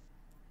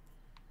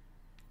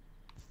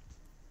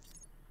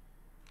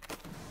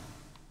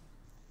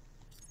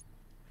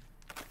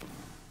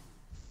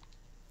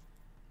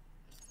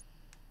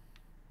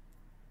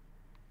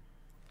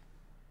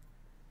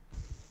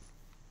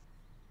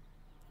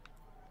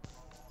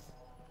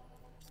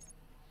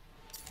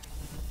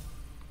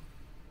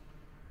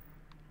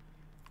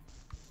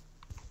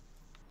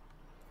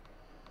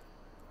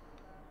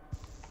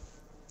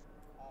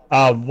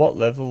 What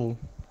level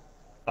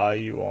are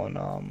you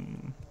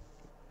on,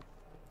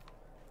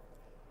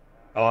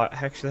 Oh,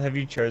 actually, have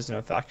you chosen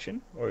a faction,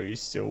 or are you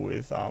still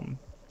with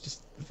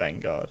just the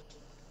Vanguard?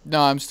 No,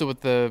 I'm still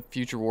with the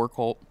Future War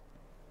Cult.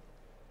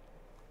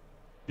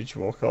 Did you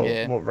walk out?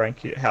 Yeah. What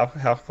rank you? How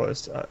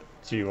close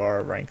to you are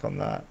a rank on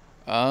that?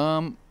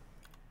 Um,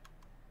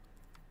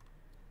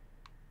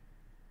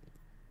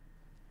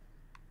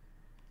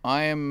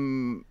 I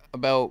am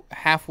about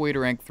halfway to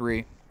rank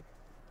 3.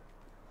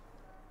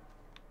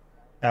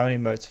 How many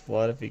motes of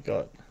light have you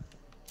got?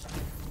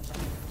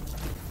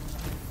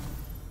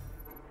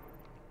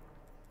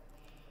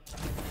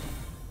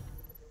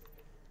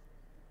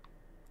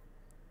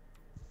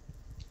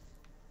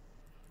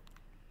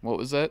 What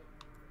was that?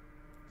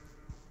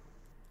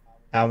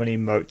 How many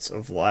motes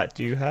of light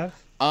do you have?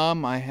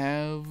 I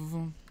have...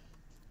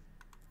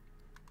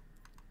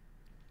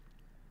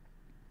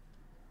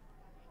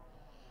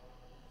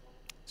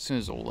 As soon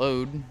as it'll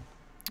load.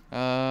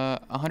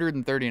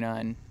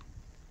 139.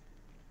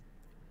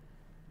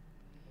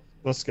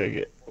 Let's go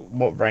get.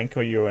 What rank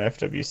are you in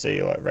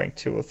FWC? Like rank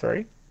 2 or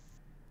 3?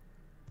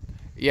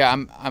 Yeah,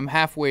 I'm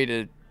halfway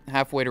to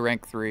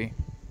rank 3.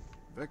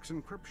 Vex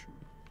encryption.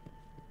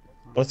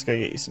 Let's go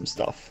get you some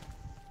stuff.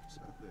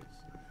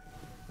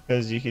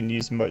 Because you can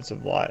use motes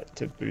of light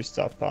to boost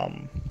up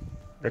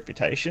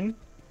reputation,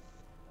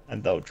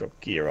 and they'll drop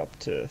gear up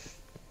to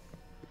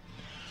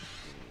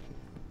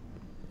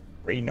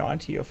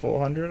 390 or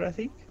 400, I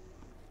think.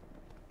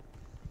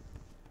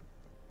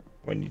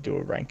 When you do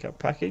a rank up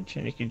package,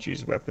 and you can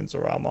choose weapons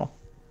or armor,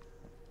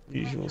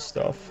 usual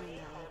stuff.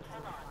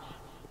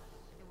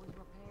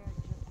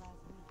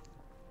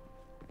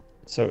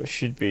 So it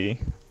should be,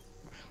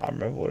 I can't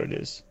remember what it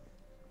is.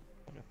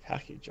 A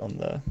package on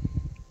the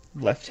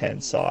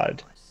left-hand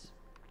side.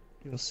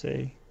 You'll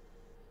see.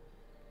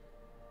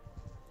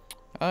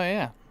 Oh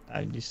yeah.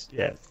 And just,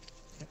 yeah,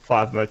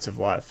 5 motes of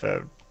light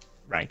for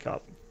rank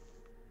up.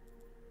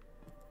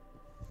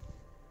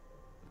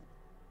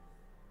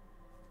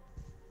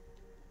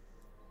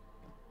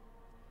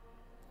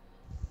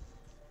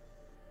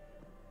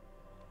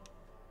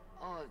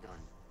 All done.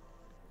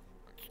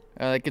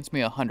 That gets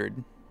me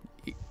 100.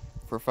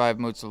 For 5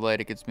 motes of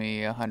light, it gets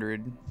me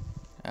 100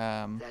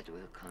 That will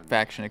come.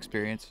 faction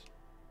experience.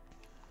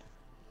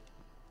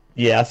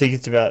 Yeah, I think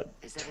it's about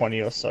Is that 20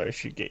 or everything? so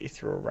should get you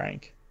through a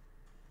rank.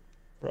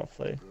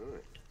 Roughly.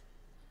 Good.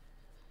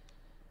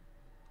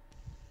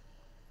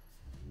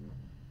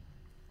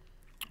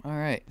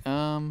 Alright,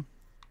 I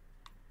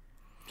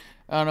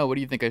don't know, what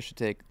do you think I should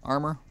take?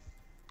 Armor?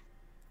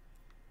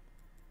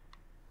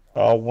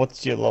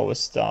 What's your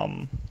lowest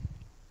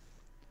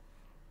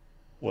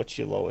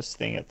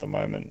thing at the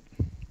moment?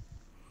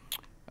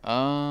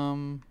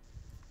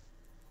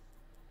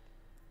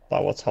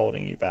 Like what's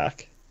holding you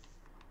back?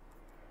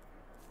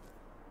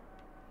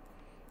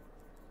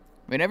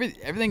 I mean,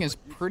 everything is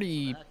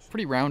pretty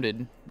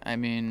rounded. I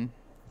mean,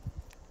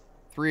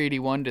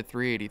 381 to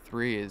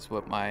 383 is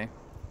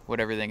what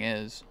everything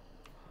is.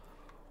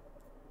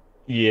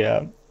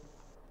 Yeah.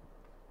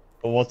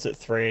 But what's at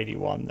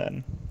 381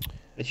 then?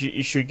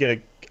 You should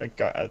get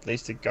at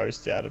least a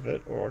ghost out of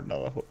it, or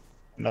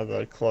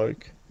another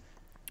cloak.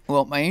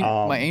 Well, my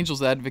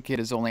Angel's Advocate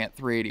is only at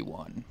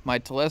 381. My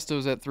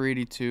Telesto's at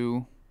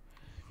 382.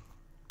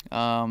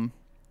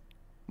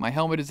 My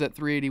helmet is at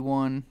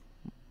 381.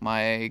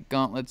 My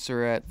gauntlets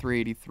are at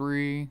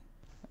 383.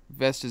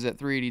 Vest is at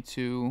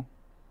 382.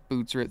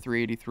 Boots are at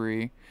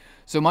 383.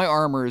 So my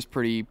armor is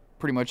pretty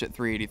much at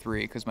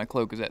 383 because my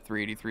cloak is at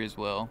 383 as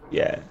well.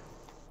 Yeah.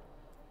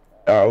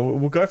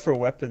 We'll go for a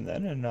weapon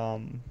then,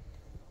 and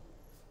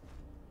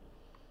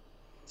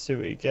see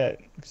what you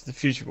get. Because the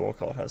Future War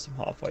Cult has some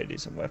halfway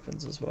decent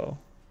weapons as well.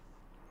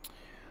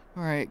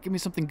 Alright, give me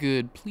something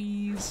good,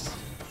 please.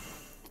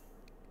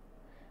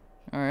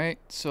 Alright,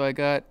 so I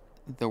got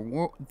the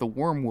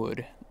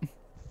Wormwood.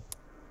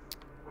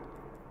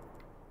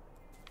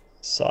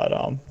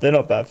 Sidearm. They're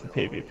not bad for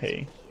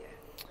PvP.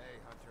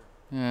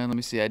 Let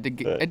me see. I did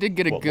get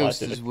But a what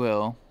ghost light did as it-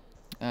 well.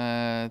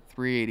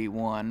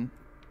 381.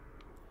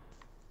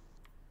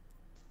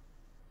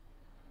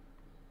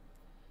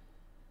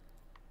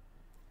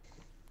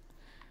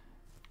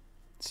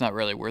 It's not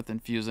really worth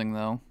infusing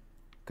though,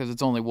 because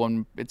it's only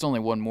one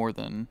more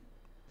than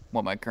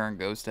what my current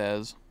ghost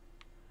has.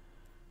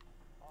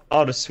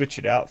 I'll just switch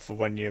it out for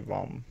when you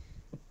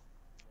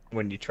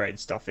trade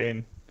stuff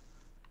in,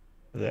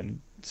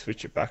 then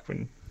switch it back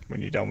when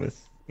you're done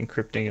with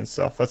encrypting and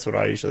stuff. That's what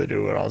I usually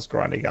do when I was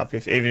grinding up.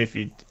 Even if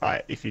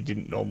you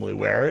didn't normally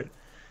wear it,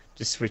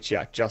 just switch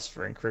out just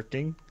for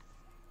encrypting,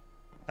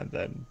 and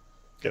then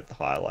get the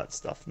highlight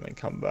stuff, and then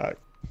come back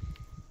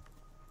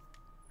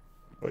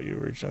what you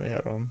originally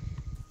had on.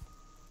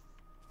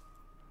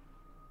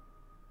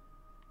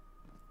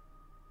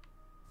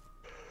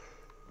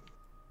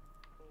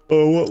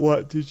 Oh, what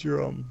light did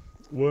your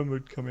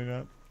wormwood come in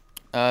at?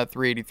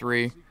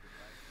 383,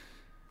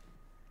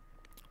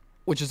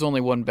 which is only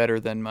one better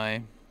than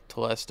my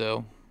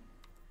Telesto.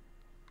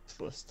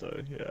 Celeste,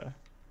 yeah.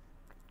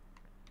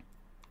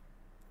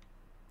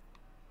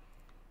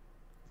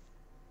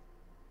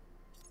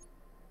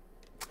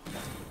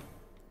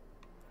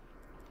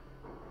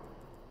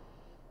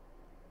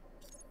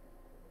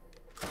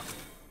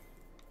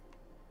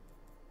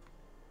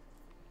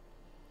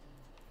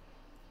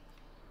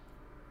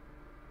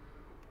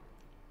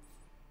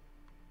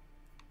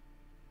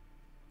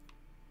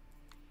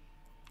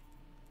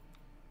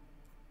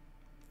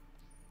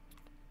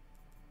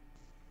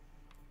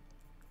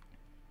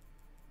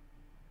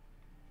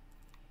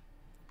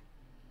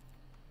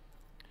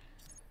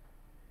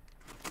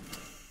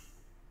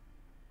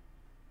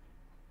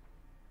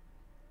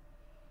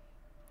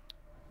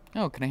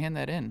 Oh, can I hand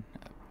that in?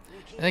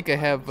 I think I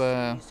have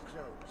I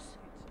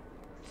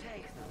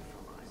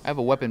have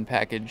a weapon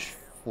package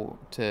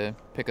to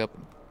pick up.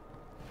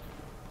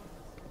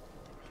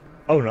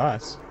 Oh,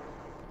 nice.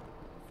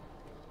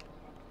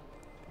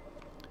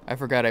 I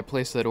forgot I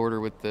placed that order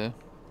with the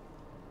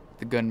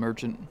gun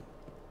merchant.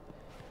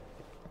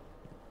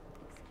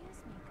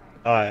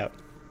 Oh yeah.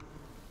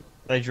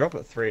 They drop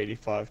at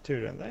 385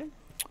 too, don't they?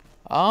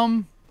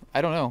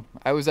 I don't know.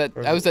 I was at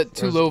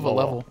too low of a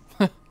level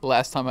the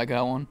last time I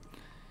got one.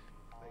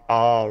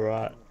 Oh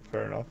right,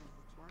 fair enough.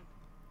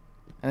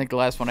 I think the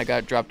last one I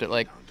got dropped at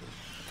like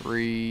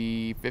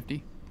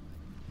 350.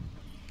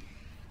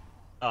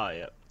 Oh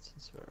yeah,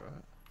 that's fair,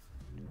 right.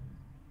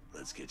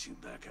 Let's get you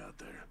back out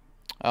there.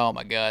 Oh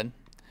my god.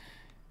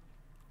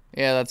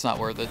 Yeah, that's not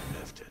worth it.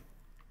 Deft.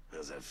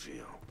 How's that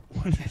feel?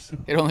 Watch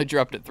yourself. It only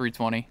dropped at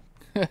 320.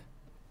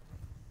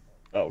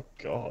 Oh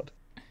god.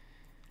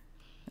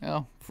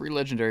 Oh, free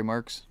legendary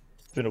marks.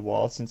 It's been a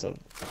while since I've...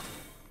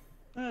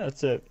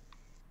 that's it.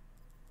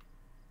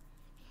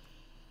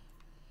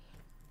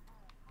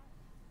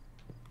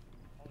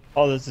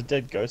 Oh, there's a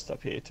dead ghost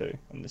up here too,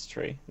 on this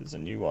tree. There's a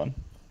new one.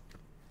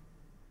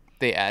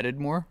 They added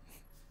more?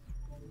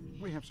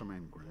 We have some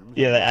engrams.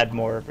 Yeah, they add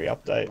more every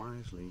update.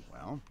 Wisely.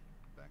 Well,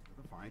 back to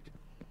the fight.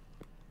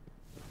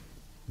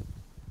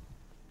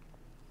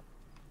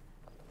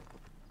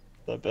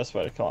 The best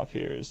way to come up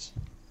here is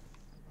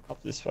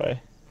up this way.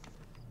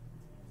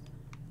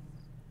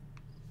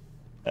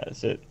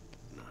 That's it.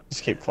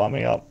 Just keep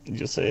climbing up and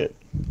you'll see it.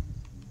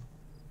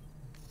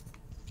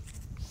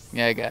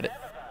 Yeah, I got it.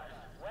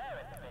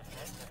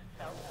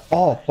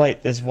 Oh,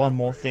 wait, there's one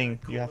more thing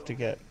you have to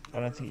get. I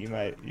don't think you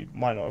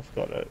might not have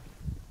got it.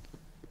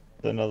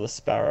 There's another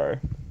sparrow.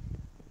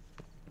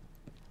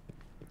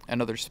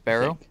 Another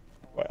sparrow?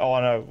 Wait, oh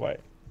no,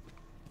 wait.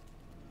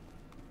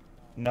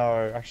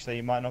 No, actually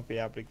you might not be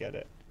able to get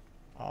it.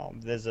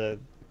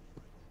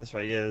 That's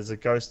right, yeah, there's a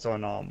ghost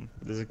on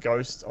the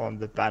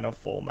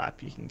Bannerfall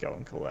map you can go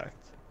and collect.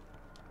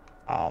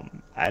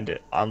 And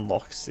it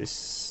unlocks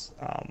this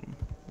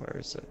where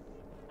is it?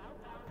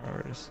 Where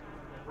it is?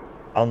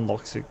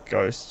 Unlocks a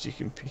ghost you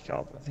can pick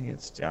up. I think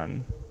it's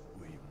down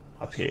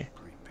up here.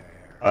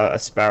 A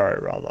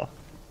sparrow rather.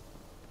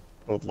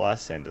 Called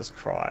Lysander's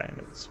Cry, and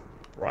it's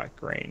bright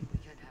green.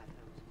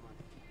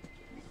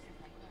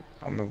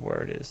 I don't remember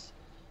where it is.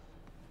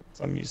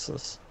 So I'm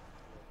useless.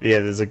 But yeah,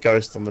 there's a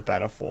ghost on the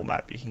Bannerfall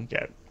map you can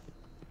get,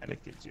 and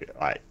it gives you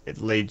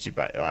it leads you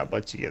back.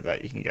 Once you get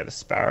that, you can get a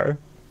sparrow.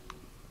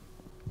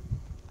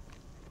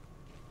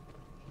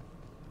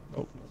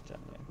 Oh, it's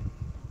down there.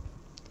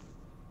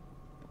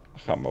 I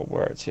can't remember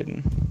where it's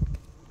hidden.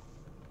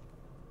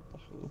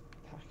 Like a little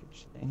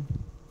package thing.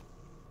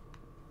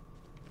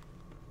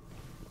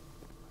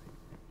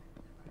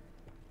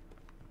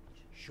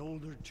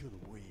 Shoulder to the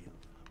wheel.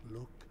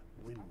 Look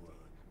windward.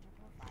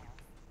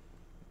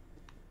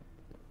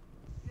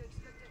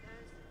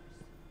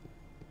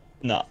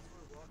 No,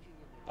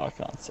 I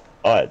can't see.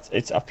 Oh,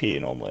 it's up here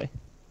normally.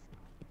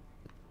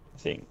 I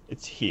think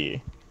it's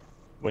here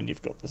when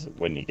you've got this.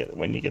 When you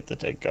get the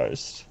dead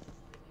ghost.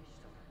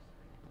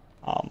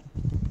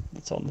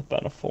 It's on the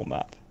Bannerfall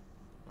map.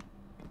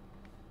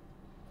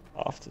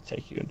 I'll have to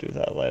take you and do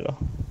that later.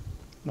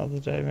 Another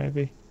day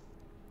maybe.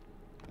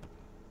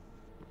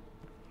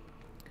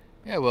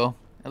 Yeah, well,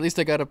 at least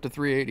I got up to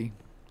 380.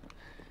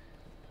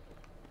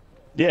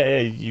 Yeah,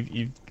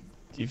 you've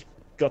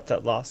got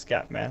that last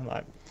gap, man.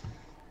 Like,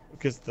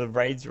 because the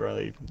raids are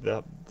only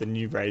the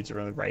new raids are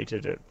only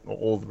rated at, or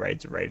all the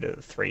raids are rated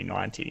at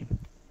 390.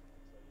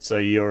 So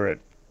you're at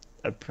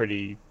a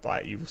pretty,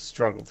 like, you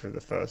struggle through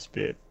the first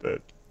bit, but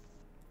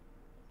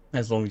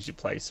as long as you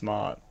play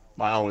smart.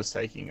 Like, I was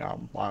taking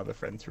my other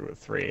friend through at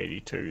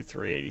 382,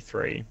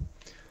 383.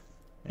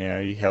 You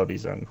know, he held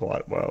his own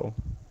quite well.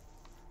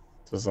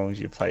 So as long as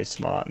you play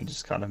smart and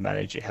just kind of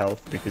manage your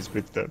health, because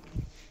with the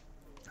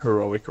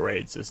heroic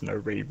raids there's no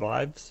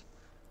revives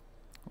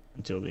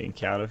until the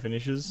encounter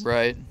finishes.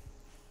 Right.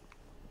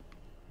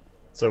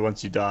 So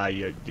once you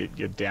die,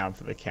 you're down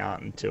for the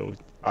count until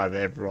either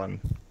everyone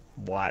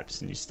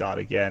wipes and you start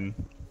again,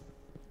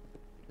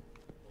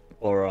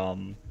 or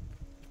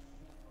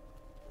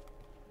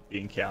the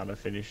encounter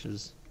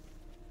finishes.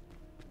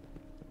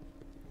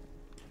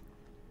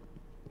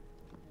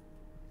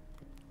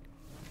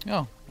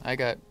 Oh, I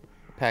got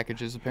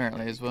packages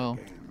apparently as well.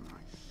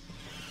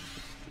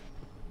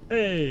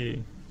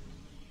 Hey!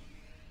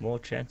 More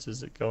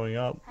chances at going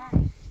up.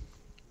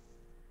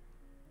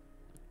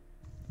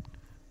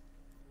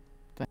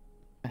 The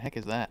heck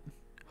is that?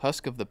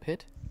 Husk of the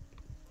Pit?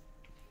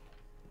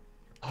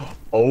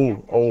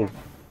 Oh,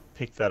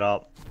 pick that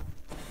up.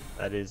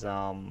 That is,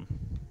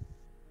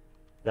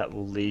 that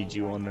will lead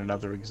you on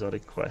another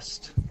exotic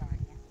quest.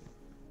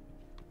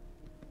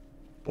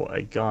 For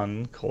a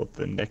gun called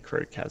the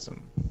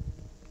Necrochasm.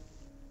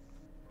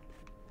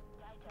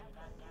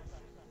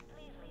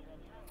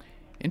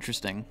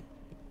 Interesting.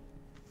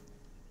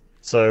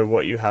 So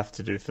what you have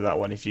to do for that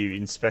one, if you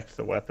inspect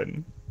the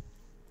weapon,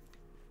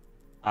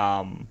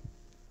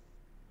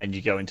 and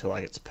you go into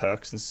like its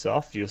perks and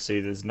stuff, you'll see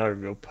there's no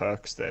real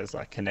perks. There's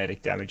like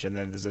kinetic damage, and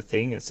then there's a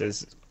thing that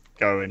says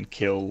go and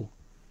kill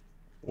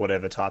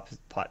whatever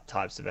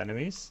types of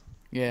enemies.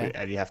 Yeah.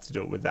 And you have to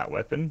do it with that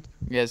weapon.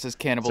 Yeah, it says So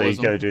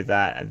cannibalism. you go do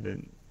that, and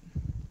then,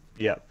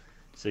 yep.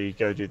 So you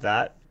go do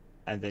that,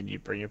 and then you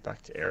bring it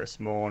back to Eris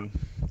Morn,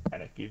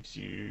 and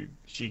she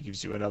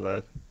gives you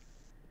another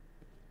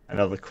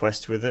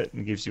quest with it,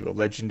 and gives you a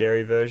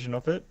legendary version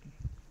of it.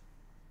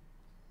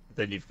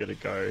 Then you've got to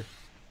go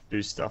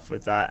do stuff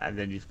with that, and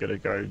then you've got to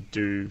go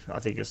do, I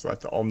think it's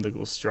like the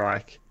Omnigul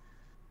Strike,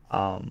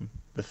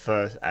 the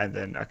first, and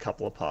then a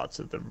couple of parts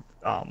of the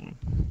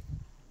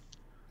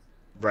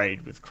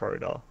raid with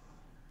Crota,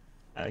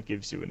 and it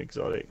gives you an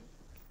exotic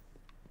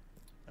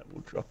that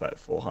will drop at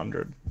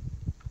 400.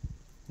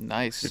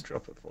 Nice. Should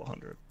drop at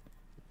 400.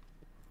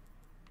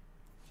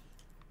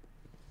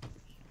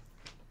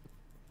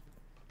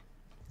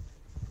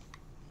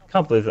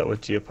 Can't believe that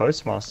went to your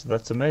postmaster.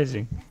 That's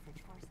amazing.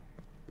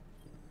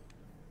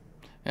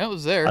 Yeah, it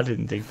was there. I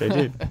didn't think they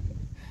did.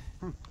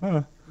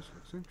 Huh. This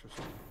looks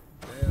interesting.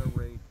 Air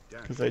raid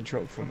damage. Because they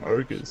dropped from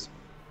ogres.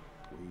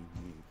 We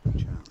need a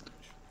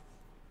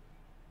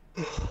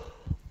challenge.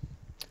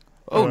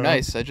 Oh,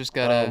 nice. I just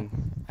got a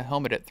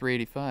helmet at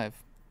 385.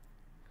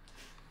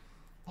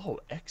 Oh,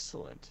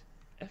 excellent.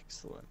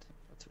 Excellent.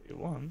 That's what you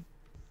want.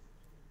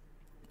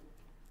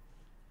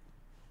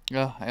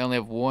 Oh, I only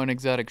have one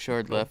exotic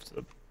shard left.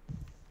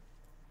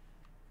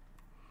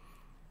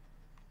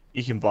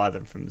 You can buy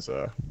them from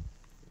Zer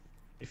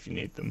if you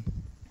need them.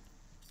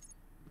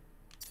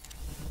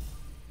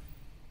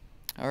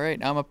 Alright,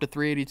 now I'm up to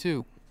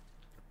 382.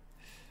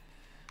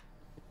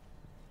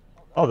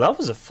 Oh, that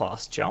was a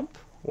fast jump.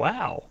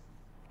 Wow.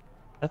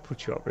 That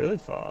put you up really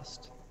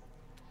fast.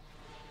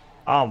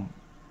 Tell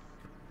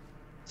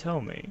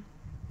me.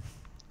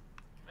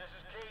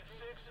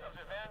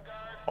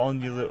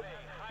 On your little,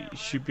 you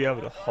should be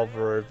able to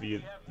hover over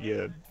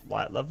your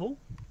light level.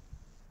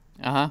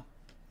 Uh-huh.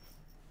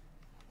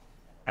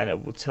 And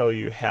it will tell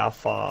you how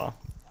far,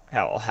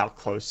 how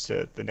close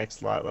to the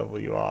next light level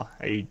you are.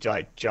 Are you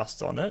like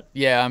just on it?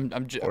 Yeah,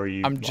 Or are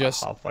you I'm like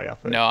just halfway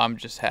up it? No, I'm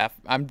just half.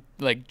 I'm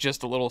like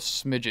just a little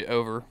smidget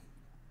over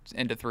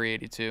into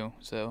 382.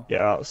 So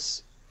Yeah, I'll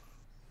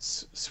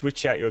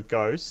switch out your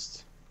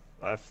ghost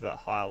for that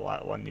higher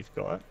light one you've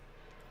got,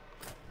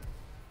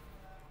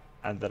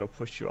 and that'll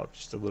push you up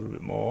just a little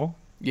bit more.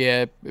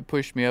 yeah, it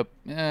pushed me up.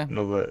 Yeah. And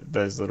all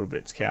those little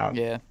bits count.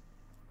 Yeah.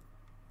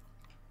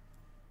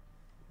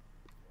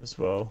 As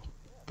well.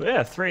 But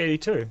yeah,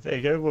 382. There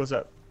you go. What was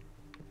that?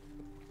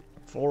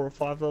 4 or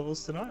 5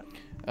 levels tonight?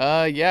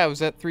 Yeah, I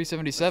was at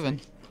 377.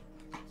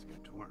 Let's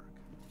get to work.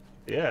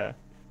 Yeah.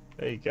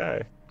 There you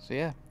go. So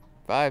yeah,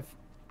 5.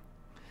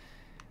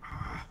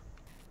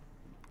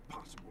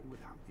 Possible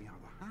without the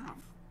other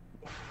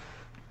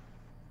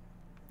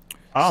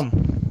half.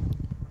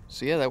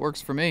 So yeah, that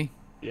works for me.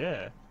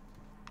 Yeah.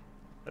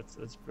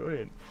 That's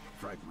brilliant.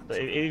 Fragments. But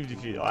even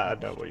if you, I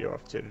don't know what you're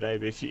up to today,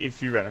 but if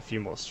you ran a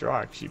few more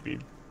strikes, you'd be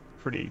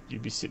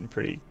sitting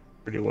pretty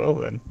well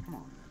then. Come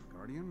on,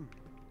 Guardian.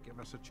 Give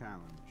us a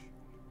challenge.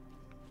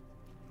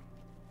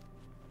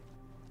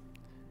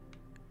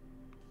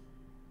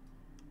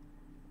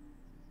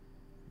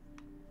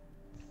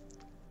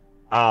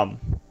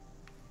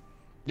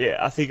 Yeah,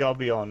 I think I'll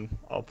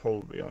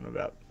probably be on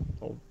about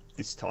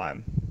this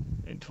time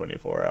in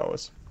 24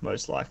 hours,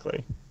 most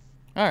likely.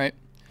 All right.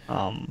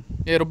 Yeah,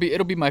 It'll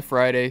be my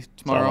Friday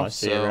tomorrow. So I might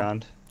see you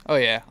around. Oh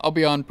yeah, I'll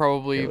be on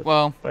probably. Yeah,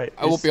 well, wait,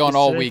 I won't be on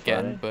all today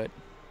weekend, Friday?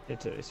 but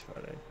It is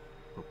Friday.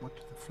 But what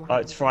do the Oh,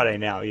 flags it's Friday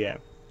now. Yeah.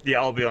 Yeah,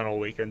 I'll be on all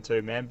weekend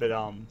too, man. But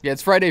yeah,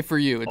 it's Friday for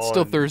you. It's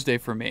still on- Thursday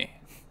for me.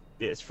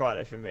 yeah, it's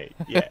Friday for me.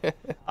 Yeah.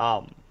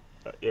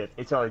 But yeah,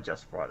 it's only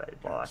just Friday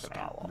by like an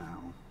hour.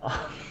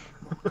 now?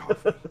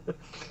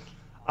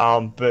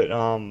 But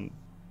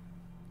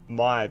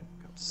my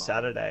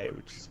Saturday,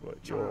 which is what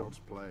your Child's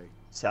play.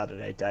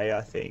 Saturday day,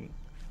 I think,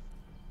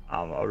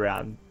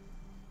 around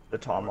the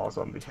time I was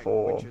on Take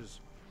before, witches.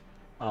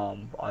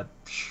 I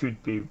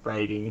should be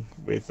raiding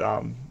with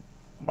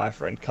my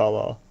friend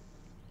Color,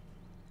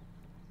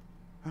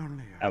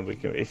 Only and we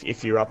can,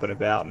 if you're up and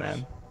about,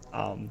 man,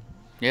 Yeah, let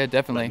me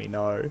definitely.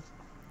 know.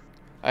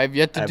 I've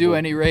yet to And do we'll-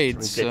 any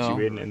raids, we'll get so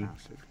you in and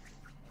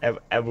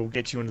we'll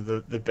get you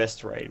into the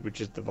best raid, which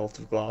is the Vault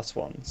of Glass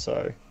one.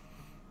 So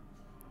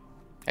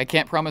I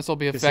can't promise I'll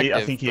be 'cause effective.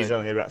 I think he's but-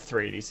 only about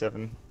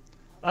 387.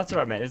 That's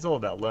alright, man. It's all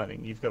about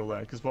learning. You've got to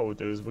learn, because what we'll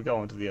do is we'll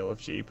go into the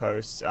LFG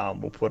posts.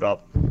 We'll put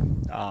up.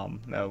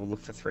 We'll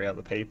look for 3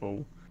 other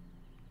people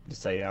to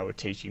say, we're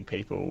teaching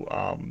people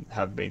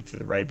have been through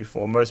the raid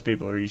before. Most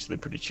people are usually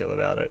pretty chill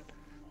about it.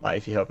 Like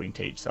if you're helping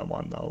teach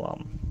someone,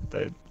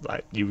 they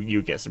like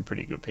you get some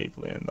pretty good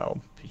people in, and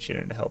they'll pitch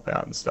in to help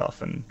out and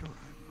stuff, and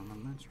From a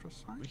Leinster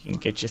side. we can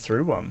get you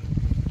through one.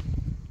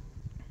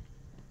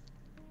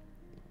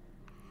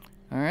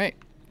 All right,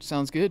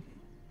 sounds good.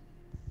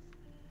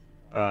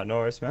 No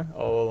worries, man.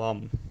 I'll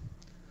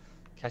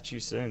catch you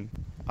soon.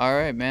 All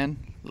right, man.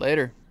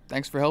 Later.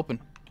 Thanks for helping.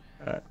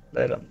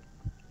 Later.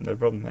 No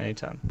problem.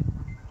 Anytime.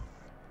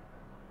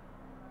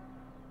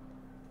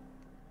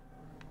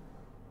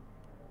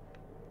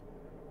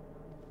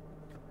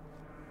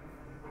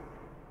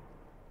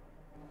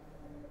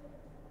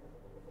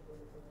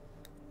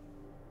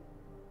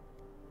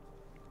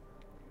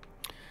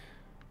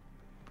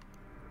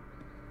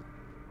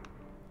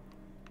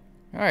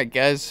 Alright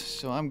guys,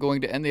 so I'm going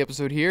to end the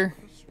episode here.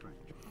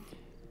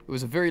 It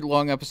was a very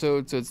long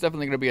episode, so it's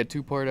definitely going to be a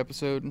two-part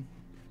episode.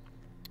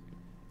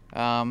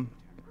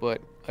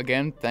 But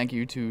again, thank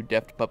you to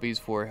Deft Puppies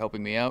for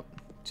helping me out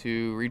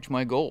to reach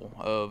my goal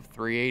of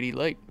 380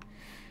 light,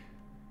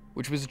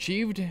 which was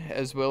achieved,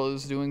 as well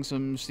as doing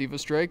some Siva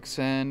strikes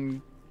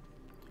and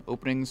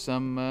opening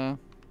some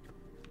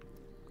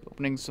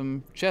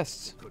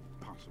chests,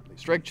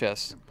 strike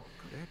chests.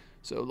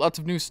 So lots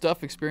of new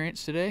stuff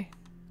experienced today,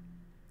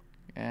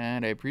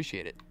 and I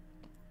appreciate it.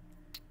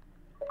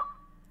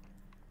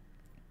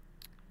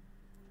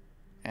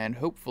 And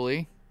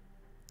hopefully,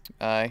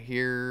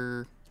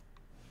 here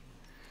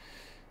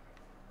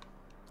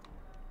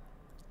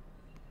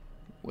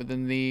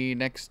within the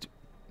next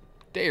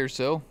day or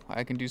so,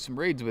 I can do some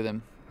raids with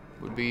him.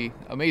 Would be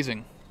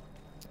amazing.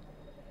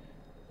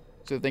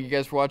 So thank you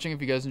guys for watching. If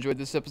you guys enjoyed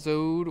this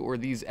episode, or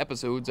these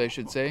episodes I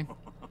should say,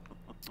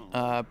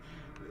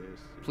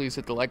 please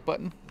hit the like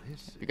button.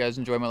 If you guys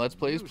enjoy my Let's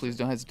Plays, please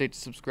don't hesitate to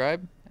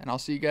subscribe. And I'll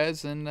see you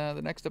guys in the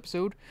next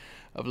episode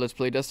of Let's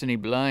Play Destiny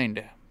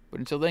Blind.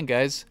 But until then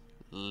guys,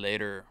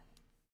 later.